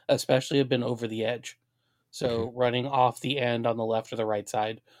runs, especially, have been over the edge. So running off the end on the left or the right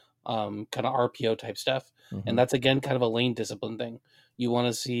side, kind of RPO type stuff. And that's, again, kind of a lane discipline thing. You want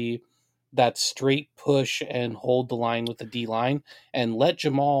to see that straight push and hold the line with the D line, and let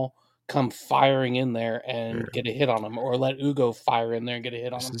Jamal come firing in there and get a hit on him, or let Ugo fire in there and get a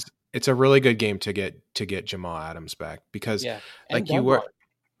hit on him. It's a really good game to get Jamal Adams back, because like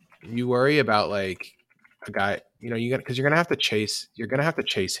you worry about like a guy, because you're gonna have to chase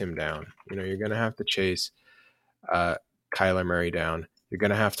him down. You're gonna have to chase Kyler Murray down. You're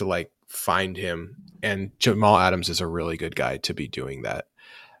gonna have to like find him, and Jamal Adams is a really good guy to be doing that.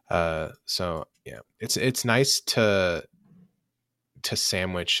 So yeah, it's nice to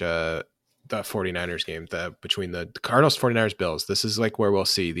sandwich the 49ers game between the Cardinals, 49ers, Bills. This is like where we'll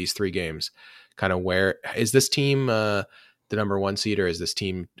see these 3 games kind of where is this team the number 1 seed, or is this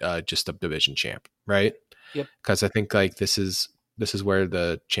team just a division champ, right? Yep. Because I think like this is where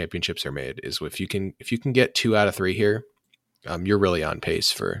the championships are made, is if you can get 2 out of 3 here, you're really on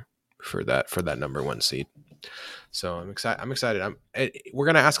pace for that number 1 seed. So I'm excited. We're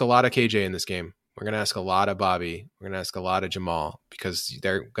gonna ask a lot of KJ in this game. We're gonna ask a lot of Bobby. We're gonna ask a lot of Jamal, because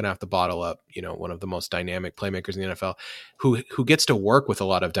they're gonna have to bottle up, one of the most dynamic playmakers in the NFL, who gets to work with a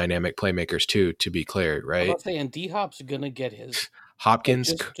lot of dynamic playmakers too. To be clear, right? I'm saying D-Hop's gonna get his.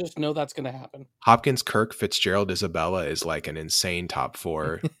 Hopkins, just know that's gonna happen. Hopkins, Kirk, Fitzgerald, Isabella is like an insane top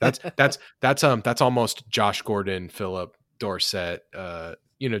 4. That's almost Josh Gordon, Phillip, Dorsett,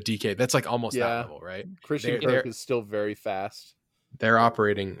 DK. That's like almost that level, right? Christian Kirk is still very fast. They're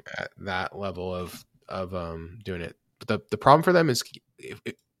operating at that level of doing it. But the problem for them is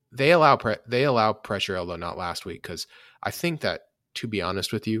they allow pressure, although not last week, because I think that, to be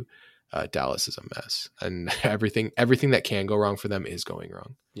honest with you, Dallas is a mess, and everything that can go wrong for them is going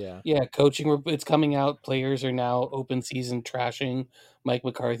wrong. Yeah. Coaching, it's coming out. Players are now open season trashing Mike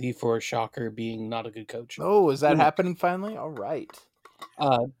McCarthy for a shocker being not a good coach. Oh, is that happening finally? All right.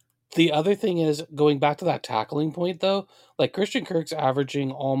 The other thing is, going back to that tackling point, though, like Christian Kirk's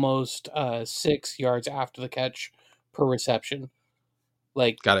averaging almost 6 yards after the catch per reception.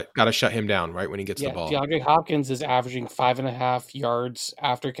 Like, got to shut him down right when he gets the ball. DeAndre Hopkins is averaging 5.5 yards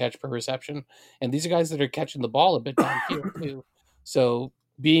after catch per reception, and these are guys that are catching the ball a bit downfield too. So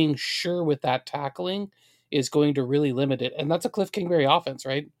being sure with that tackling is going to really limit it, and that's a Cliff Kingsbury offense,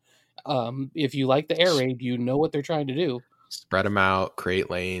 right? If you like the air raid, you know what they're trying to do. Spread them out, create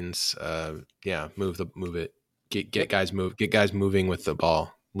lanes. Move it. Get guys moving with the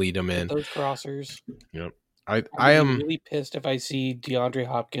ball. Lead them in. Those crossers. Yep. I am really pissed if I see DeAndre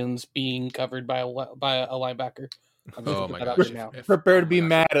Hopkins being covered by a linebacker. Oh my gosh! Prepare to be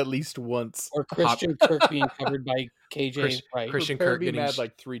mad at least once. Or Christian Kirk being covered by KJ. Christian Kirk getting mad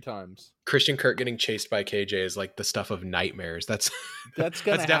like 3 times. Christian Kirk getting chased by KJ is like the stuff of nightmares. That's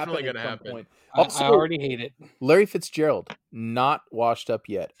definitely going to happen. Point. Also, I already hate it. Larry Fitzgerald, not washed up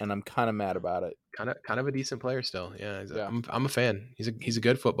yet, and I'm kind of mad about it. Kind of a decent player still. Yeah. I'm a fan. He's a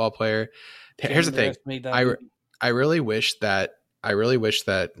good football player. Here's the thing. I really wish that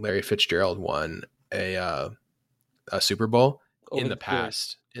Larry Fitzgerald won a Super Bowl in the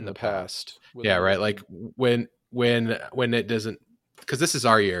past. Yeah, right. Like when it doesn't, because this is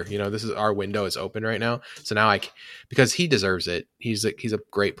our year, this is our window is open right now. So now because he deserves it. He's a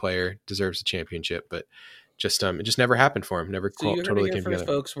great player, deserves a championship, but just it just never happened for him. Never totally came together.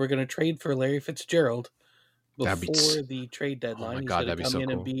 Folks, we're going to trade for Larry Fitzgerald before the trade deadline. Oh my God, that'd be so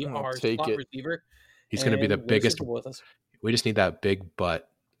cool. And be our slot receiver. He's going to be the biggest. We just need that big butt.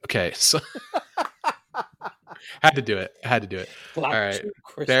 Okay, so had to do it. All right,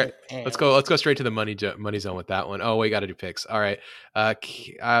 there. Let's go straight to the money zone with that one. Oh, we got to do picks. All right, I'm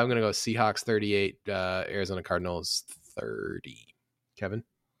gonna go Seahawks 38, Arizona Cardinals 30. Kevin,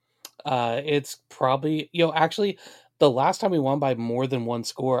 it's probably actually the last time we won by more than one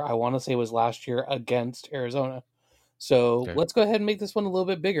score, I want to say was last year against Arizona. So Let's go ahead and make this one a little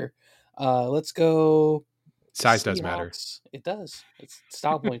bit bigger. Let's go. Size Seahawks. does matter. It does. It's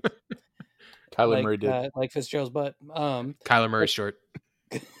style point. Kyler Murray did. Like Fitzgerald's butt. Kyler Murray's short.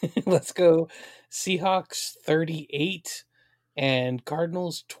 Let's go Seahawks 38 and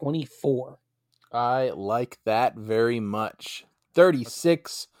Cardinals 24. I like that very much.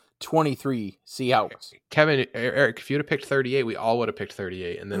 36-23 Seahawks. Kevin, Eric, if you'd have picked 38, we all would have picked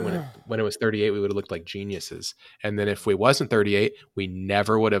 38. And then when it was 38, we would have looked like geniuses. And then if we wasn't 38, we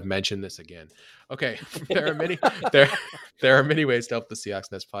never would have mentioned this again. Okay, there are many ways to help the Seahawks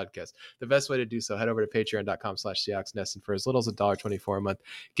Nest podcast. The best way to do so, head over to patreon.com/Seahawks Nest, and for as little as $1.24 a month,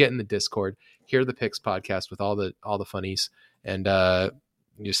 get in the Discord, hear the Picks podcast with all the funnies, and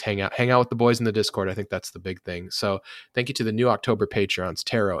just hang out with the boys in the Discord. I think that's the big thing. So thank you to the new October Patreons,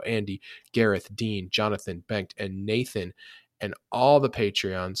 Taro, Andy, Gareth, Dean, Jonathan, Bengt, and Nathan, and all the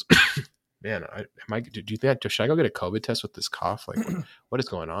Patreons. Man, do you think should I go get a COVID test with this cough? Like, what is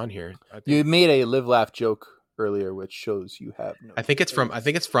going on here? You made a live laugh joke earlier, which shows you have no. I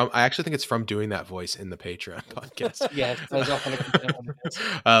actually think it's from doing that voice in the Patreon podcast. Yeah, that's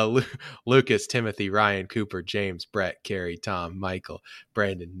 100%. Lucas, Timothy, Ryan, Cooper, James, Brett, Carrie, Tom, Michael,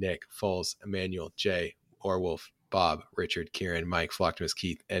 Brandon, Nick, Foles, Emmanuel, Jay, Orwolf, Bob, Richard, Kieran, Mike, Flocktimus,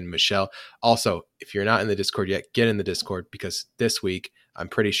 Keith, and Michelle. Also, if you're not in the Discord yet, get in the Discord, because this week I'm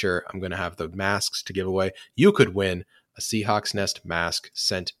pretty sure I'm going to have the masks to give away. You could win a Seahawks Nest mask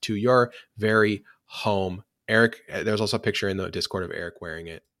sent to your very home. Eric, there's also a picture in the Discord of Eric wearing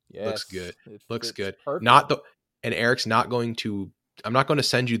it. Yes, looks good. Looks good. Perfect. And Eric's not going to to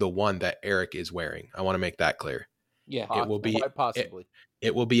send you the one that Eric is wearing. I want to make that clear. Yeah, it will be quite possibly.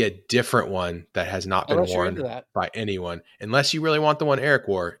 It will be a different one that has not been worn by anyone, unless you really want the one Eric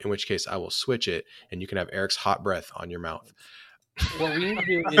wore, in which case I will switch it and you can have Eric's hot breath on your mouth. What we need to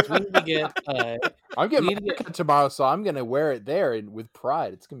do is we need to get. I'm getting my haircut tomorrow, so I'm going to wear it there and with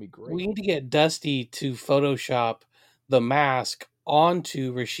pride. It's going to be great. We need to get Dusty to Photoshop the mask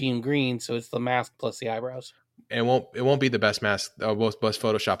onto Rasheem Green, so it's the mask plus the eyebrows. It won't be the best mask. Best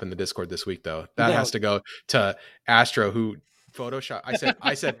Photoshop in the Discord this week, though. That has to go to Astro, who Photoshop.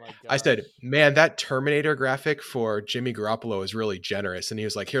 I said, man, that Terminator graphic for Jimmy Garoppolo is really generous. And he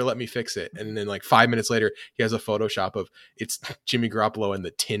was like, here, let me fix it. And then like 5 minutes later, he has a Photoshop of it's Jimmy Garoppolo and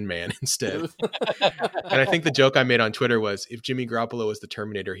the Tin Man instead. And I think the joke I made on Twitter was if Jimmy Garoppolo was the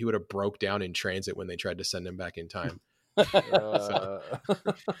Terminator, he would have broke down in transit when they tried to send him back in time. We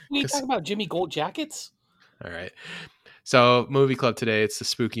talking about Jimmy Gold Jackets? All right. So movie club today, it's the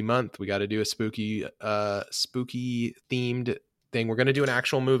spooky month. We got to do a spooky themed thing. We're going to do an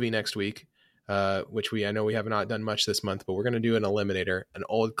actual movie next week, which I know we have not done much this month, but we're going to do an eliminator, an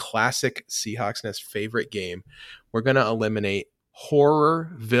old classic Seahawks Nest favorite game. We're going to eliminate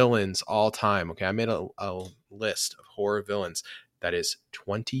horror villains all time. Okay. I made a list of horror villains that is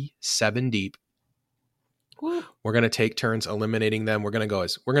 27 deep. We're going to take turns eliminating them. We're going to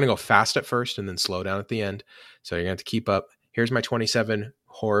go fast at first and then slow down at the end. So you're going to have to keep up. Here's my 27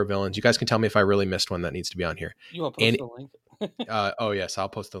 horror villains. You guys can tell me if I really missed one that needs to be on here. You want to post the link? Oh yes, I'll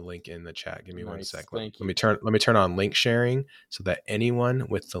post the link in the chat. Give me 1 sec. Let me turn on link sharing so that anyone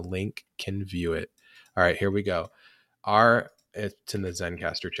with the link can view it. All right, here we go. It's in the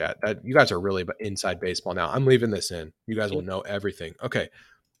Zencastr chat. That you guys are really inside baseball now. I'm leaving this in. You guys will know everything. Okay.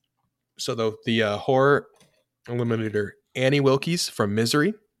 So the horror eliminator, Annie Wilkes from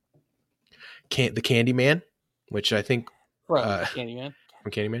Misery, the Candyman, which I think Candyman,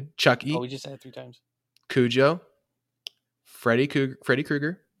 Chucky. Oh, we just said it 3 times. Cujo, Freddy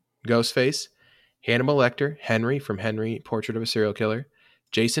Krueger, Ghostface, Hannibal Lecter, Henry from Henry, Portrait of a Serial Killer,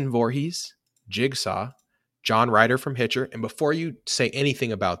 Jason Voorhees, Jigsaw, John Ryder from Hitcher. And before you say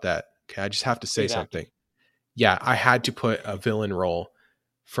anything about that, okay, I just have to say something. Yeah, I had to put a villain role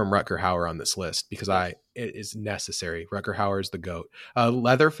from Rutger Hauer on this list because it is necessary. Rutger Hauer is the GOAT.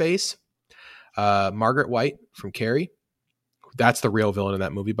 Leatherface, Margaret White from Carrie. That's the real villain in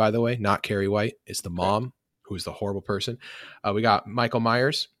that movie, by the way, not Carrie White. It's the mom who's the horrible person. We got Michael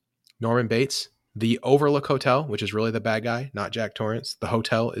Myers, Norman Bates, the Overlook Hotel, which is really the bad guy, not Jack Torrance. The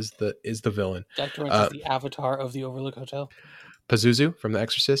hotel is the villain. Jack Torrance is the avatar of the Overlook Hotel. Pazuzu from The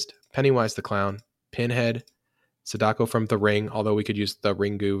Exorcist, Pennywise the Clown, Pinhead, Sadako from The Ring, although we could use the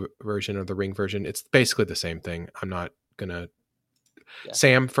Ringu version or the Ring version. It's basically the same thing. I'm not going to... Yeah.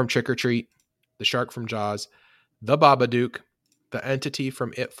 Sam from Trick or Treat, the Shark from Jaws, the Babadook, the Entity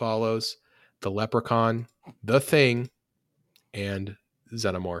from It Follows, the Leprechaun, the Thing, and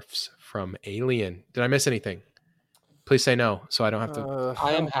Xenomorphs from Alien. Did I miss anything? Please say no, so I don't have to...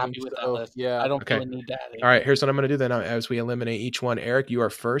 I am happy with that list. Yeah, I don't really need that. All right, here's what I'm going to do then as we eliminate each one. Eric, you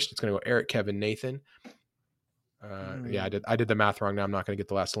are first. It's going to go Eric, Kevin, Nathan. Yeah, I did the math wrong. Now I'm not going to get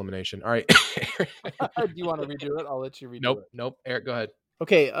the last elimination. All right. Do you want to redo it? I'll let you redo it. Nope. Eric, go ahead.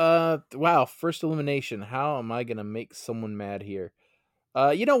 Okay. Wow. First elimination. How am I going to make someone mad here?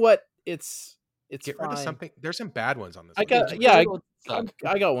 You know what? It's get rid of something. There's some bad ones on this. I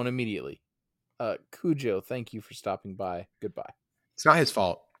got one immediately. Cujo, thank you for stopping by. Goodbye. It's not his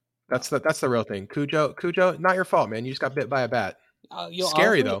fault. That's the real thing. Cujo, not your fault, man. You just got bit by a bat.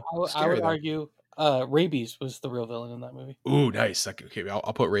 Scary though. I would argue. Rabies was the real villain in that movie. Ooh, nice. Okay, I'll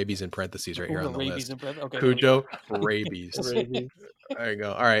put rabies in parentheses right here on the list. Okay, Cujo, rabies. There you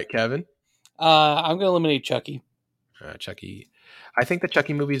go. All right, Kevin. I'm going to eliminate Chucky. Chucky. I think the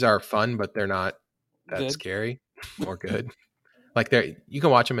Chucky movies are fun, but they're not that scary or good. Like you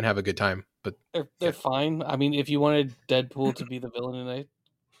can watch them and have a good time, but they're fine. I mean, if you wanted Deadpool to be the villain in a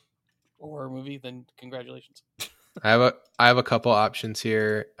horror movie, then congratulations. I have a couple options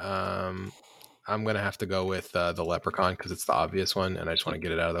here. I'm going to have to go with the Leprechaun because it's the obvious one, and I just want to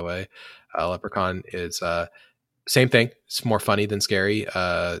get it out of the way. Leprechaun is same thing. It's more funny than scary.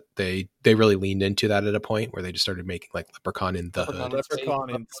 They really leaned into that at a point where they just started making like Leprechaun in the Hood. Leprechaun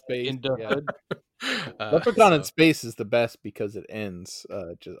in space. Leprechaun in space is the best because it ends.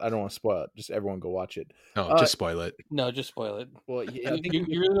 I don't want to spoil it. Just everyone go watch it. No, just spoil it. No, just spoil it. Well, you're going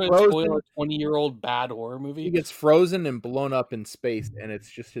to spoil a 20-year-old bad horror movie. He gets frozen and blown up in space, and it's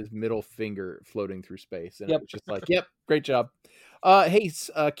just his middle finger floating through space, and it's just like, yep, great job. Hey,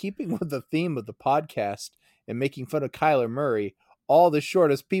 keeping with the theme of the podcast and making fun of Kyler Murray, all the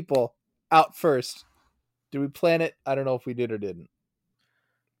shortest people out first. Did we plan it? I don't know if we did or didn't.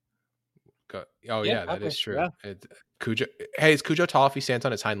 Oh Yeah, yeah, that okay. is true. Yeah. Cujo. Hey, is Cujo tall if he stands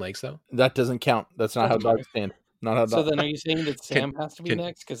on his hind legs though? That doesn't count. That's not how Doesn't matter. dogs stand. Not how So dogs. then, are you saying that Can Sam has to be can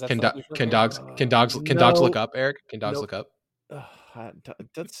next? Because that's can the do, only can person. dogs look No. up, Eric? Can dogs Nope. look up?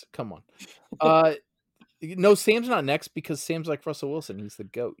 That's come on. No, Sam's not next because Sam's like Russell Wilson. He's the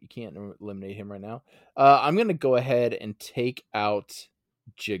GOAT. You can't eliminate him right now. I'm gonna go ahead and take out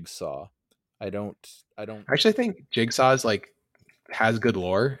Jigsaw. I don't. I actually think Jigsaw is like has good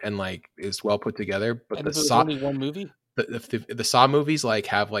lore and like is well put together, but And the if it was Saw only one movie, the Saw movies like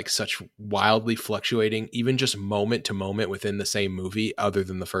have like such wildly fluctuating, even just moment to moment within the same movie, other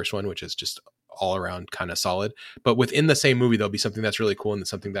than the first one, which is just all around kind of solid. But within the same movie, there'll be something that's really cool and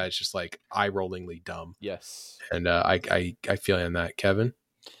something that is just like eye-rollingly dumb. Yes. And I feel in that, Kevin.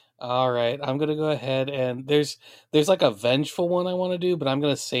 all right, I'm gonna go ahead and there's like a vengeful one I want to do, but I'm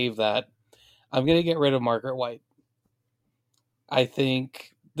gonna save that. I'm gonna get rid of Margaret White. I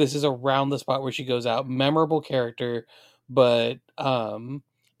think this is around the spot where she goes out. Memorable character, but in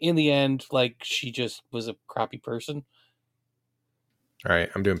the end, like she just was a crappy person. All right,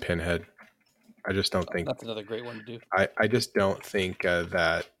 I'm doing Pinhead. I just don't think That's another great one to do. I just don't think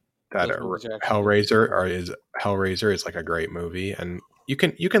that Those movies are actually Hellraiser is like a great movie, and you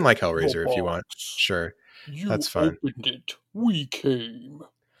can like Hellraiser if you want. Sure, that's fine. Opened it, we came.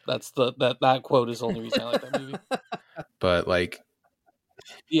 That's that quote is the only reason I like that movie. But like,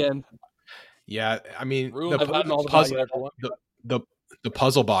 The end. yeah, I mean, Room, I've gotten all the value out of that. the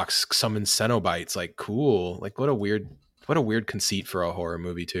puzzle box summons Cenobites. Like, cool. Like, what a weird conceit for a horror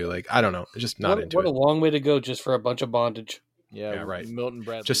movie too. Like, I don't know, it's just not into What it. a long way to go just for a bunch of bondage. Yeah, right. Milton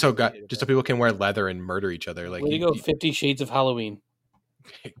Bradley. Just so people can wear leather and murder each other. Like, Way to go, 50 Shades of Halloween.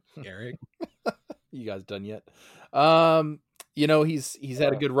 Eric. You guys done yet? He's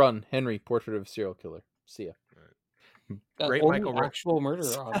had a good run. Henry, Portrait of a Serial Killer. See ya. Great Only Michael actual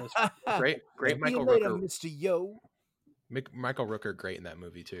murderer on this. great Michael later, Rooker. Mr. Yo. Michael Rooker, great in that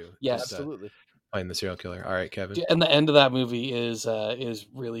movie too. Yes, Just, absolutely. Playing the serial killer. All right, Kevin. And the end of that movie is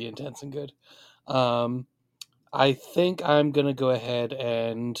really intense and good. I think I'm gonna go ahead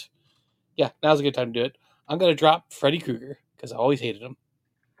and now's a good time to do it. I'm gonna drop Freddy Krueger because I always hated him.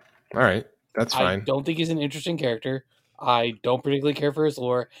 All right, that's fine. I don't think he's an interesting character. I don't particularly care for his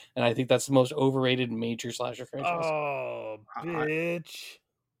lore, and I think that's the most overrated major slasher franchise. Oh, bitch.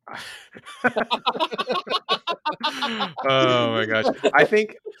 Oh my gosh. I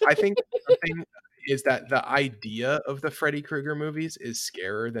think the thing is that the idea of the Freddy Krueger movies is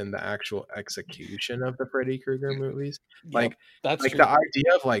scarier than the actual execution of the Freddy Krueger movies. Like, that's like true. the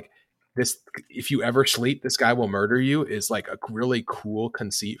idea of like this, if you ever sleep, this guy will murder you is like a really cool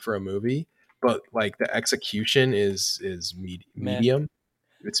conceit for a movie. But like the execution is medium.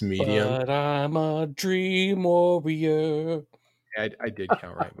 It's medium. But I'm a dream warrior. I did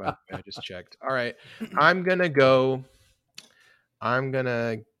count right, but I just checked. All right. I'm gonna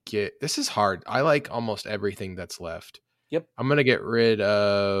get, this is hard. I like almost everything that's left. Yep. I'm gonna get rid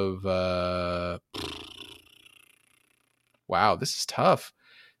of wow, this is tough.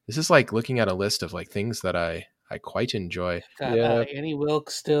 This is like looking at a list of like things that I quite enjoy. Got, Annie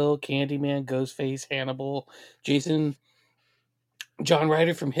Wilkes still, Candyman, Ghostface, Hannibal, Jason, John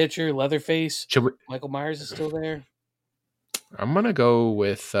Ryder from Hitcher, Leatherface, Michael Myers is still there. I'm gonna go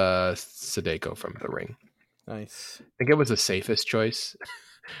with Sadako from The Ring. Nice. I think it was the safest choice.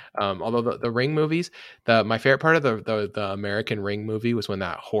 Although the Ring movies, my favorite part of the American Ring movie was when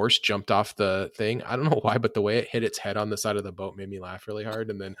that horse jumped off the thing. I don't know why, but the way it hit its head on the side of the boat made me laugh really hard.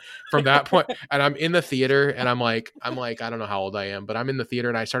 And then from that point, and I'm in the theater, and I'm like, I don't know how old I am, but I'm in the theater,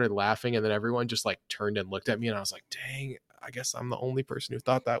 and I started laughing, and then everyone just like turned and looked at me, and I was like, dang, I guess I'm the only person who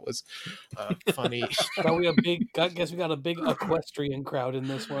thought that was funny. I guess we got a big equestrian crowd in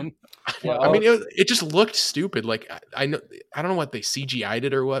this one. Yeah, I mean, it just looked stupid. Like I don't know what they CGI'd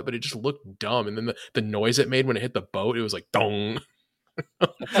it or what, but it just looked dumb. And then the noise it made when it hit the boat, it was like dong.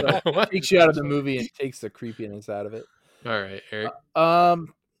 Takes you out of the movie and takes the creepiness out of it. All right, Eric.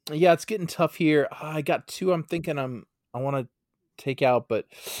 Yeah, it's getting tough here. I got two. I'm thinking I want to take out, but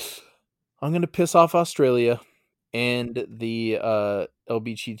I'm gonna piss off Australia and the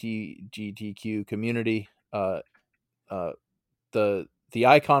LGBTQ community. The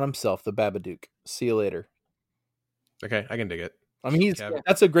icon himself, the Babadook. See you later. Okay, I can dig it. I mean,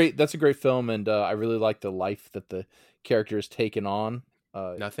 that's a great film, and I really like the life that the character has taken on.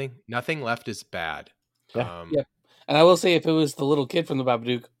 Nothing left is bad. Yeah. Yeah. And I will say, if it was the little kid from the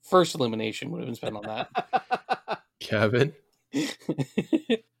Babadook, first elimination would have been spent on that. Kevin.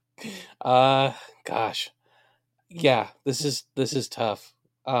 Gosh, yeah, this is tough.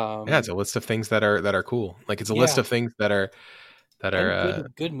 Yeah, it's a list of things that are cool. Like it's a list of things that are that and are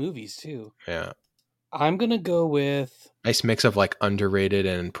good movies too. yeah. I'm gonna go with Nice mix of like underrated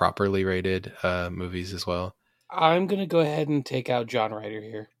and properly rated movies as well. I'm gonna go ahead and take out John Ryder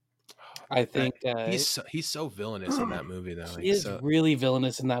here. I think He's so villainous in that movie though. he is really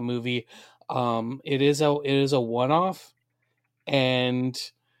villainous in that movie. It is a one-off, and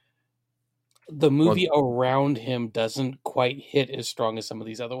the movie around him doesn't quite hit as strong as some of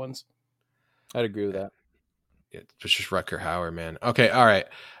these other ones. I'd agree with that. It's just Rutger Hauer, man. Okay, all right.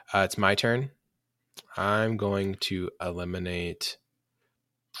 It's my turn. I'm going to eliminate.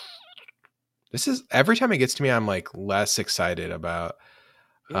 This is every time it gets to me, I'm like less excited about.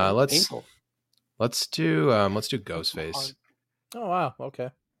 Let's do Ghostface. Oh wow, okay.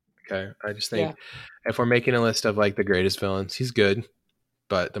 Okay, I just think if we're making a list of like the greatest villains, he's good,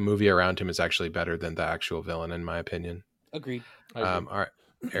 but the movie around him is actually better than the actual villain, in my opinion. Agreed. All right,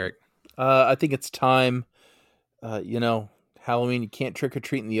 Eric. I think it's time. Halloween. You can't trick or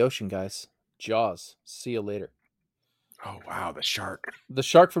treat in the ocean, guys. Jaws. See you later. Oh wow, the shark. The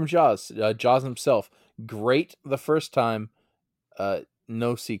shark from Jaws. Jaws himself. Great the first time.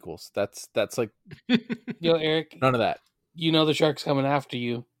 No sequels. That's like Eric. None of that. You know the shark's coming after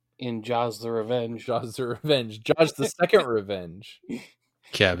you in Jaws the Revenge. Jaws the Revenge. Jaws the Second Revenge.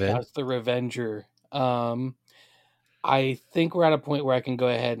 Kevin. Jaws the Revenger. I think we're at a point where I can go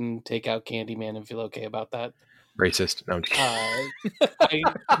ahead and take out Candyman and feel okay about that. Racist. No, I'm kidding.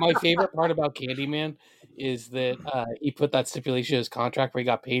 My favorite part about Candyman is that he put that stipulation in his contract where he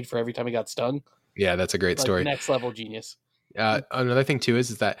got paid for every time he got stung. Yeah, that's a great story. Next level genius. Another thing too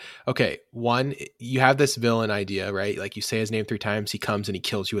is that okay, one, you have this villain idea, right? Like you say his name 3 times, he comes and he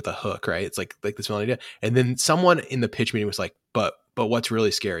kills you with a hook, right? It's like this villain idea. And then someone in the pitch meeting was like, but what's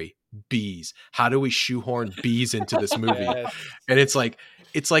really scary? Bees. How do we shoehorn bees into this movie? Yes. And it's like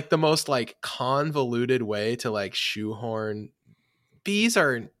the most like convoluted way to like shoehorn. Bees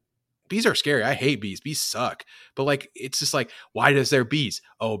are scary. I hate bees. Bees suck. But like, it's just like, why does there bees?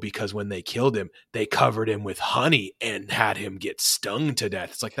 Oh, because when they killed him, they covered him with honey and had him get stung to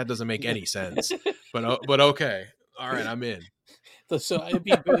death. It's like, that doesn't make any sense. But okay. All right, I'm in. So it'd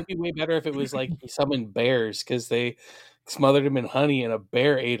be way better if it was like he summoned bears because they smothered him in honey and a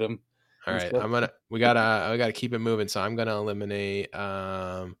bear ate him. All right, we gotta keep it moving. So I'm gonna eliminate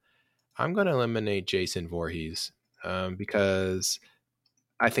Jason Voorhees because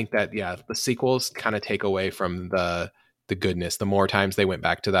I think that the sequels kind of take away from the goodness. The more times they went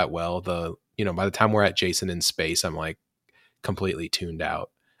back to that well, by the time we're at Jason in space, I'm like completely tuned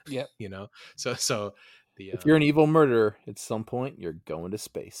out. Yeah, So if you're an evil murderer, at some point you're going to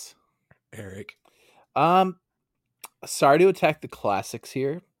space. Eric, sorry to attack the classics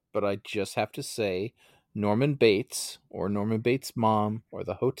here, but I just have to say, Norman Bates or Norman Bates' mom or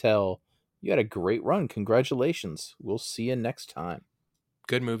The Hotel, you had a great run. Congratulations. We'll see you next time.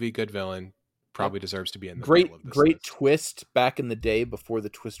 Good movie, good villain. Probably deserves to be in the great twist back in the day before the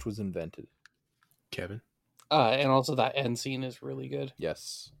twist was invented. Kevin, and also that end scene is really good.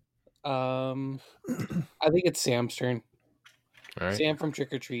 Yes. I think it's Sam's turn. All right. Sam from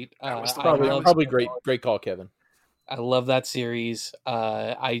Trick or Treat. Probably great call, Kevin. I love that series.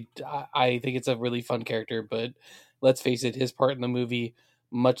 I think it's a really fun character, but let's face it, his part in the movie,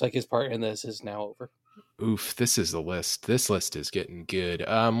 much like his part in this, is now over. Oof, this is the list. This list is getting good.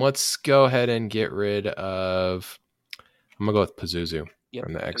 Let's go ahead and get rid of. I'm gonna go with Pazuzu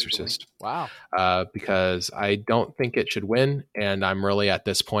from The Exorcist. Wow. Because I don't think it should win, and I'm really at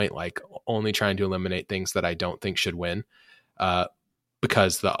this point like only trying to eliminate things that I don't think should win,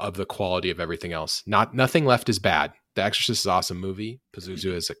 because of the quality of everything else. Nothing left is bad. The Exorcist is an awesome movie.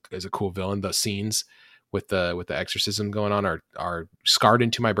 Pazuzu is a cool villain. The scenes with the exorcism going on are scarred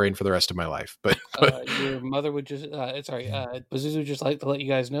into my brain for the rest of my life. But your mother would just Pazuzu would just like to let you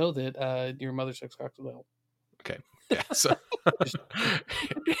guys know that your mother sucks cock to the hell. Okay. Yeah. So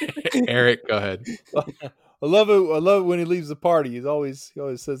Eric, go ahead. I love it when he leaves the party. He always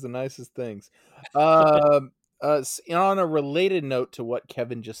says the nicest things. On a related note to what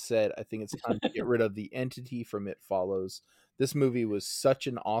Kevin just said, I think it's time to get rid of the entity from It Follows. This movie was such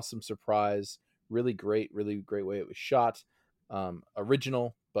an awesome surprise. Really great way it was shot.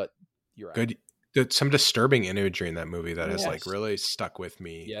 Original, but you're right. Good. There's some disturbing imagery in that movie that has like really stuck with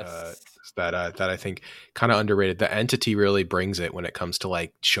me. Yes. That I think kind of underrated. The entity really brings it when it comes to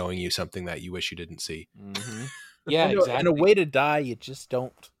like showing you something that you wish you didn't see. Mm-hmm. Yeah, exactly. And a way to die you just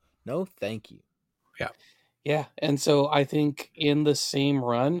don't. No, thank you. Yeah. Yeah, and so I think in the same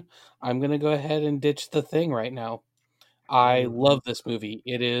run, I'm going to go ahead and ditch The Thing right now. I love this movie.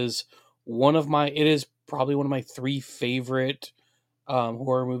 It is probably one of my 3 favorite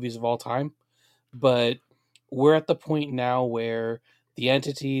horror movies of all time. But we're at the point now where the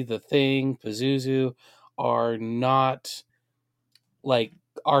Entity, the Thing, Pazuzu are not what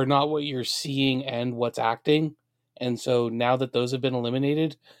you're seeing and what's acting. And so now that those have been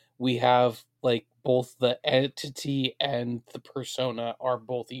eliminated, we have like both the Entity and the Persona are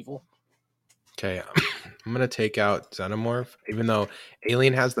both evil. Okay, I'm gonna take out Xenomorph, even though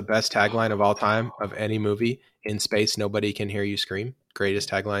Alien has the best tagline of all time of any movie. In space, nobody can hear you scream. Greatest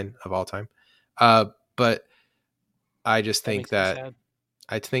tagline of all time. But I just think that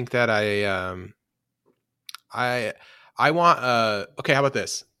I want okay, how about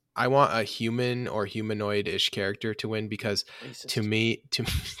this? I want a human or humanoid-ish character to win because to me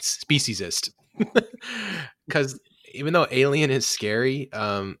speciesist. Because even though Alien is scary,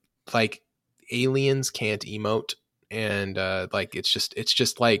 like aliens can't emote, and like it's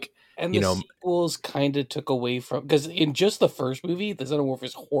just like, and the sequels kind of took away from, because in just the first movie, the Xenomorph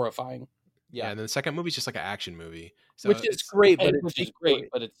is horrifying. Yeah, and then the second movie is just like an action movie, so which is great, but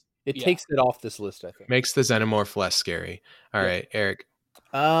it yeah. takes it off this list. I think makes the Xenomorph less scary. All right, Eric.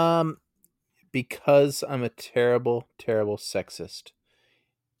 Because I'm a terrible, terrible sexist.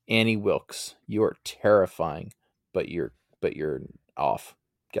 Annie Wilkes, you are terrifying, but you're off.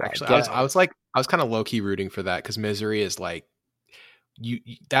 I was kind of low key rooting for that because Misery is like you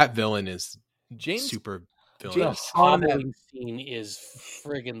that villain is super villain. The hobbling scene is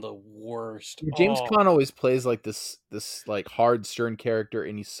friggin' the worst. James Caan always plays like this like hard, stern character,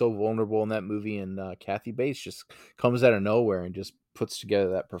 and he's so vulnerable in that movie. And Kathy Bates just comes out of nowhere and just puts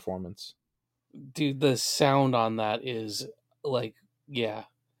together that performance. Dude, the sound on that is like, yeah.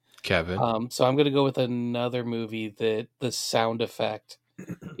 Kevin. So I'm gonna go with another movie that the sound effect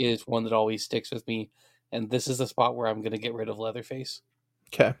is one that always sticks with me, and this is the spot where I'm gonna get rid of Leatherface.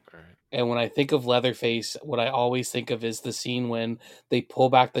 Okay. And when I think of Leatherface, what I always think of is the scene when they pull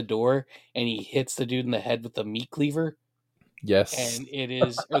back the door and he hits the dude in the head with the meat cleaver. Yes. And it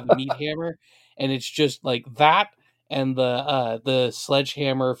is, or the meat hammer, and it's just like that. And the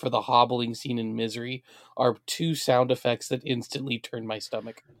sledgehammer for the hobbling scene in Misery are two sound effects that instantly turn my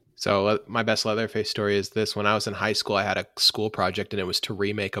stomach. So my best Leatherface story is this. When I was in high school, I had a school project, and it was to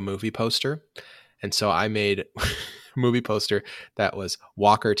remake a movie poster. And so I made a movie poster that was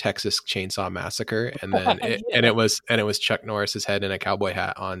Walker, Texas Chainsaw Massacre. And then it was Chuck Norris's head in a cowboy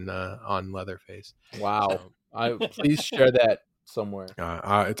hat on Leatherface. Wow. So, please share that somewhere.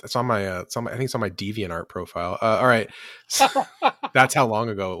 It's on my I think it's on my DeviantArt profile. All right. So, that's how long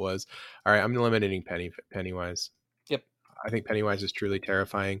ago it was. All right, I'm eliminating Pennywise. Yep. I think Pennywise is truly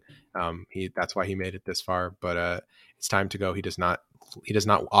terrifying. That's why he made it this far, but it's time to go. He does not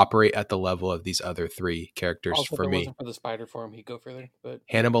operate at the level of these other three characters. Also, for me. Wasn't for the spider form, he'd go further. But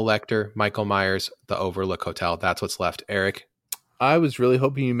Hannibal Lecter, Michael Myers, The Overlook Hotel. That's what's left. Eric? I was really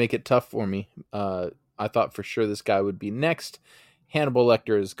hoping you'd make it tough for me. I thought for sure this guy would be next. Hannibal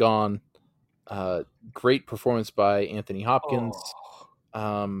Lecter is gone. Great performance by Anthony Hopkins.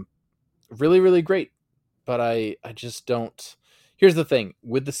 Really, really great. But I just don't. Here's the thing.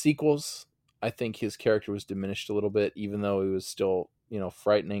 With the sequels, I think his character was diminished a little bit, even though he was still,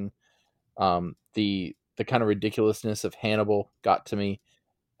 frightening. The kind of ridiculousness of Hannibal got to me.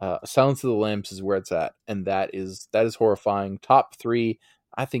 Silence of the Lambs is where it's at, and that is horrifying. Top 3,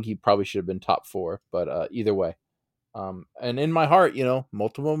 I think he probably should have been top 4, but either way. And in my heart,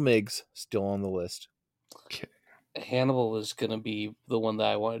 multiple MIGs still on the list. Okay. Hannibal is going to be the one that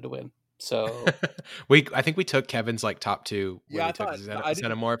I wanted to win. So I think we took Kevin's like top 2 when we took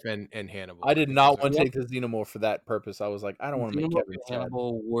Xenomorph and Hannibal. I did not want to take the Xenomorph for that purpose. I was like, I don't want to make Kevin sad.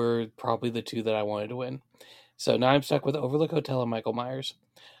 Hannibal were probably the 2 that I wanted to win. So now I'm stuck with Overlook Hotel and Michael Myers.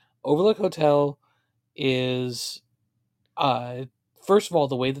 Overlook Hotel is, first of all,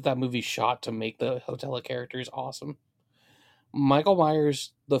 the way that movie's shot to make the hotel a character is awesome. Michael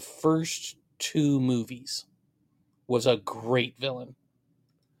Myers, the first 2 movies, was a great villain.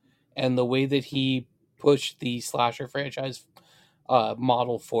 And the way that he pushed the slasher franchise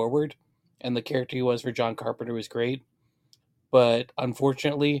model forward and the character he was for John Carpenter was great. But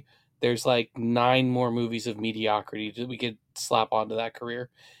unfortunately, there's like 9 more movies of mediocrity that we could slap onto that career.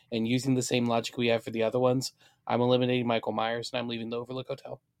 And using the same logic we have for the other ones, I'm eliminating Michael Myers and I'm leaving the Overlook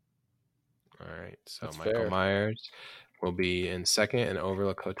Hotel. All right. So that's Michael Myers will be in second and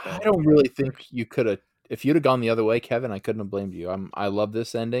Overlook Hotel. I don't really think you could have. If you'd have gone the other way, Kevin, I couldn't have blamed you. I love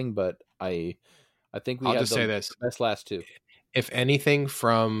this ending, but I think I'll just say this: best last 2. If anything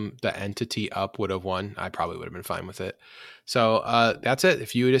from the Entity up would have won, I probably would have been fine with it. So that's it.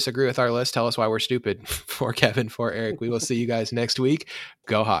 If you disagree with our list, tell us why we're stupid. For Kevin, for Eric, we will see you guys next week.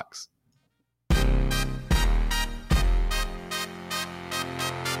 Go Hawks.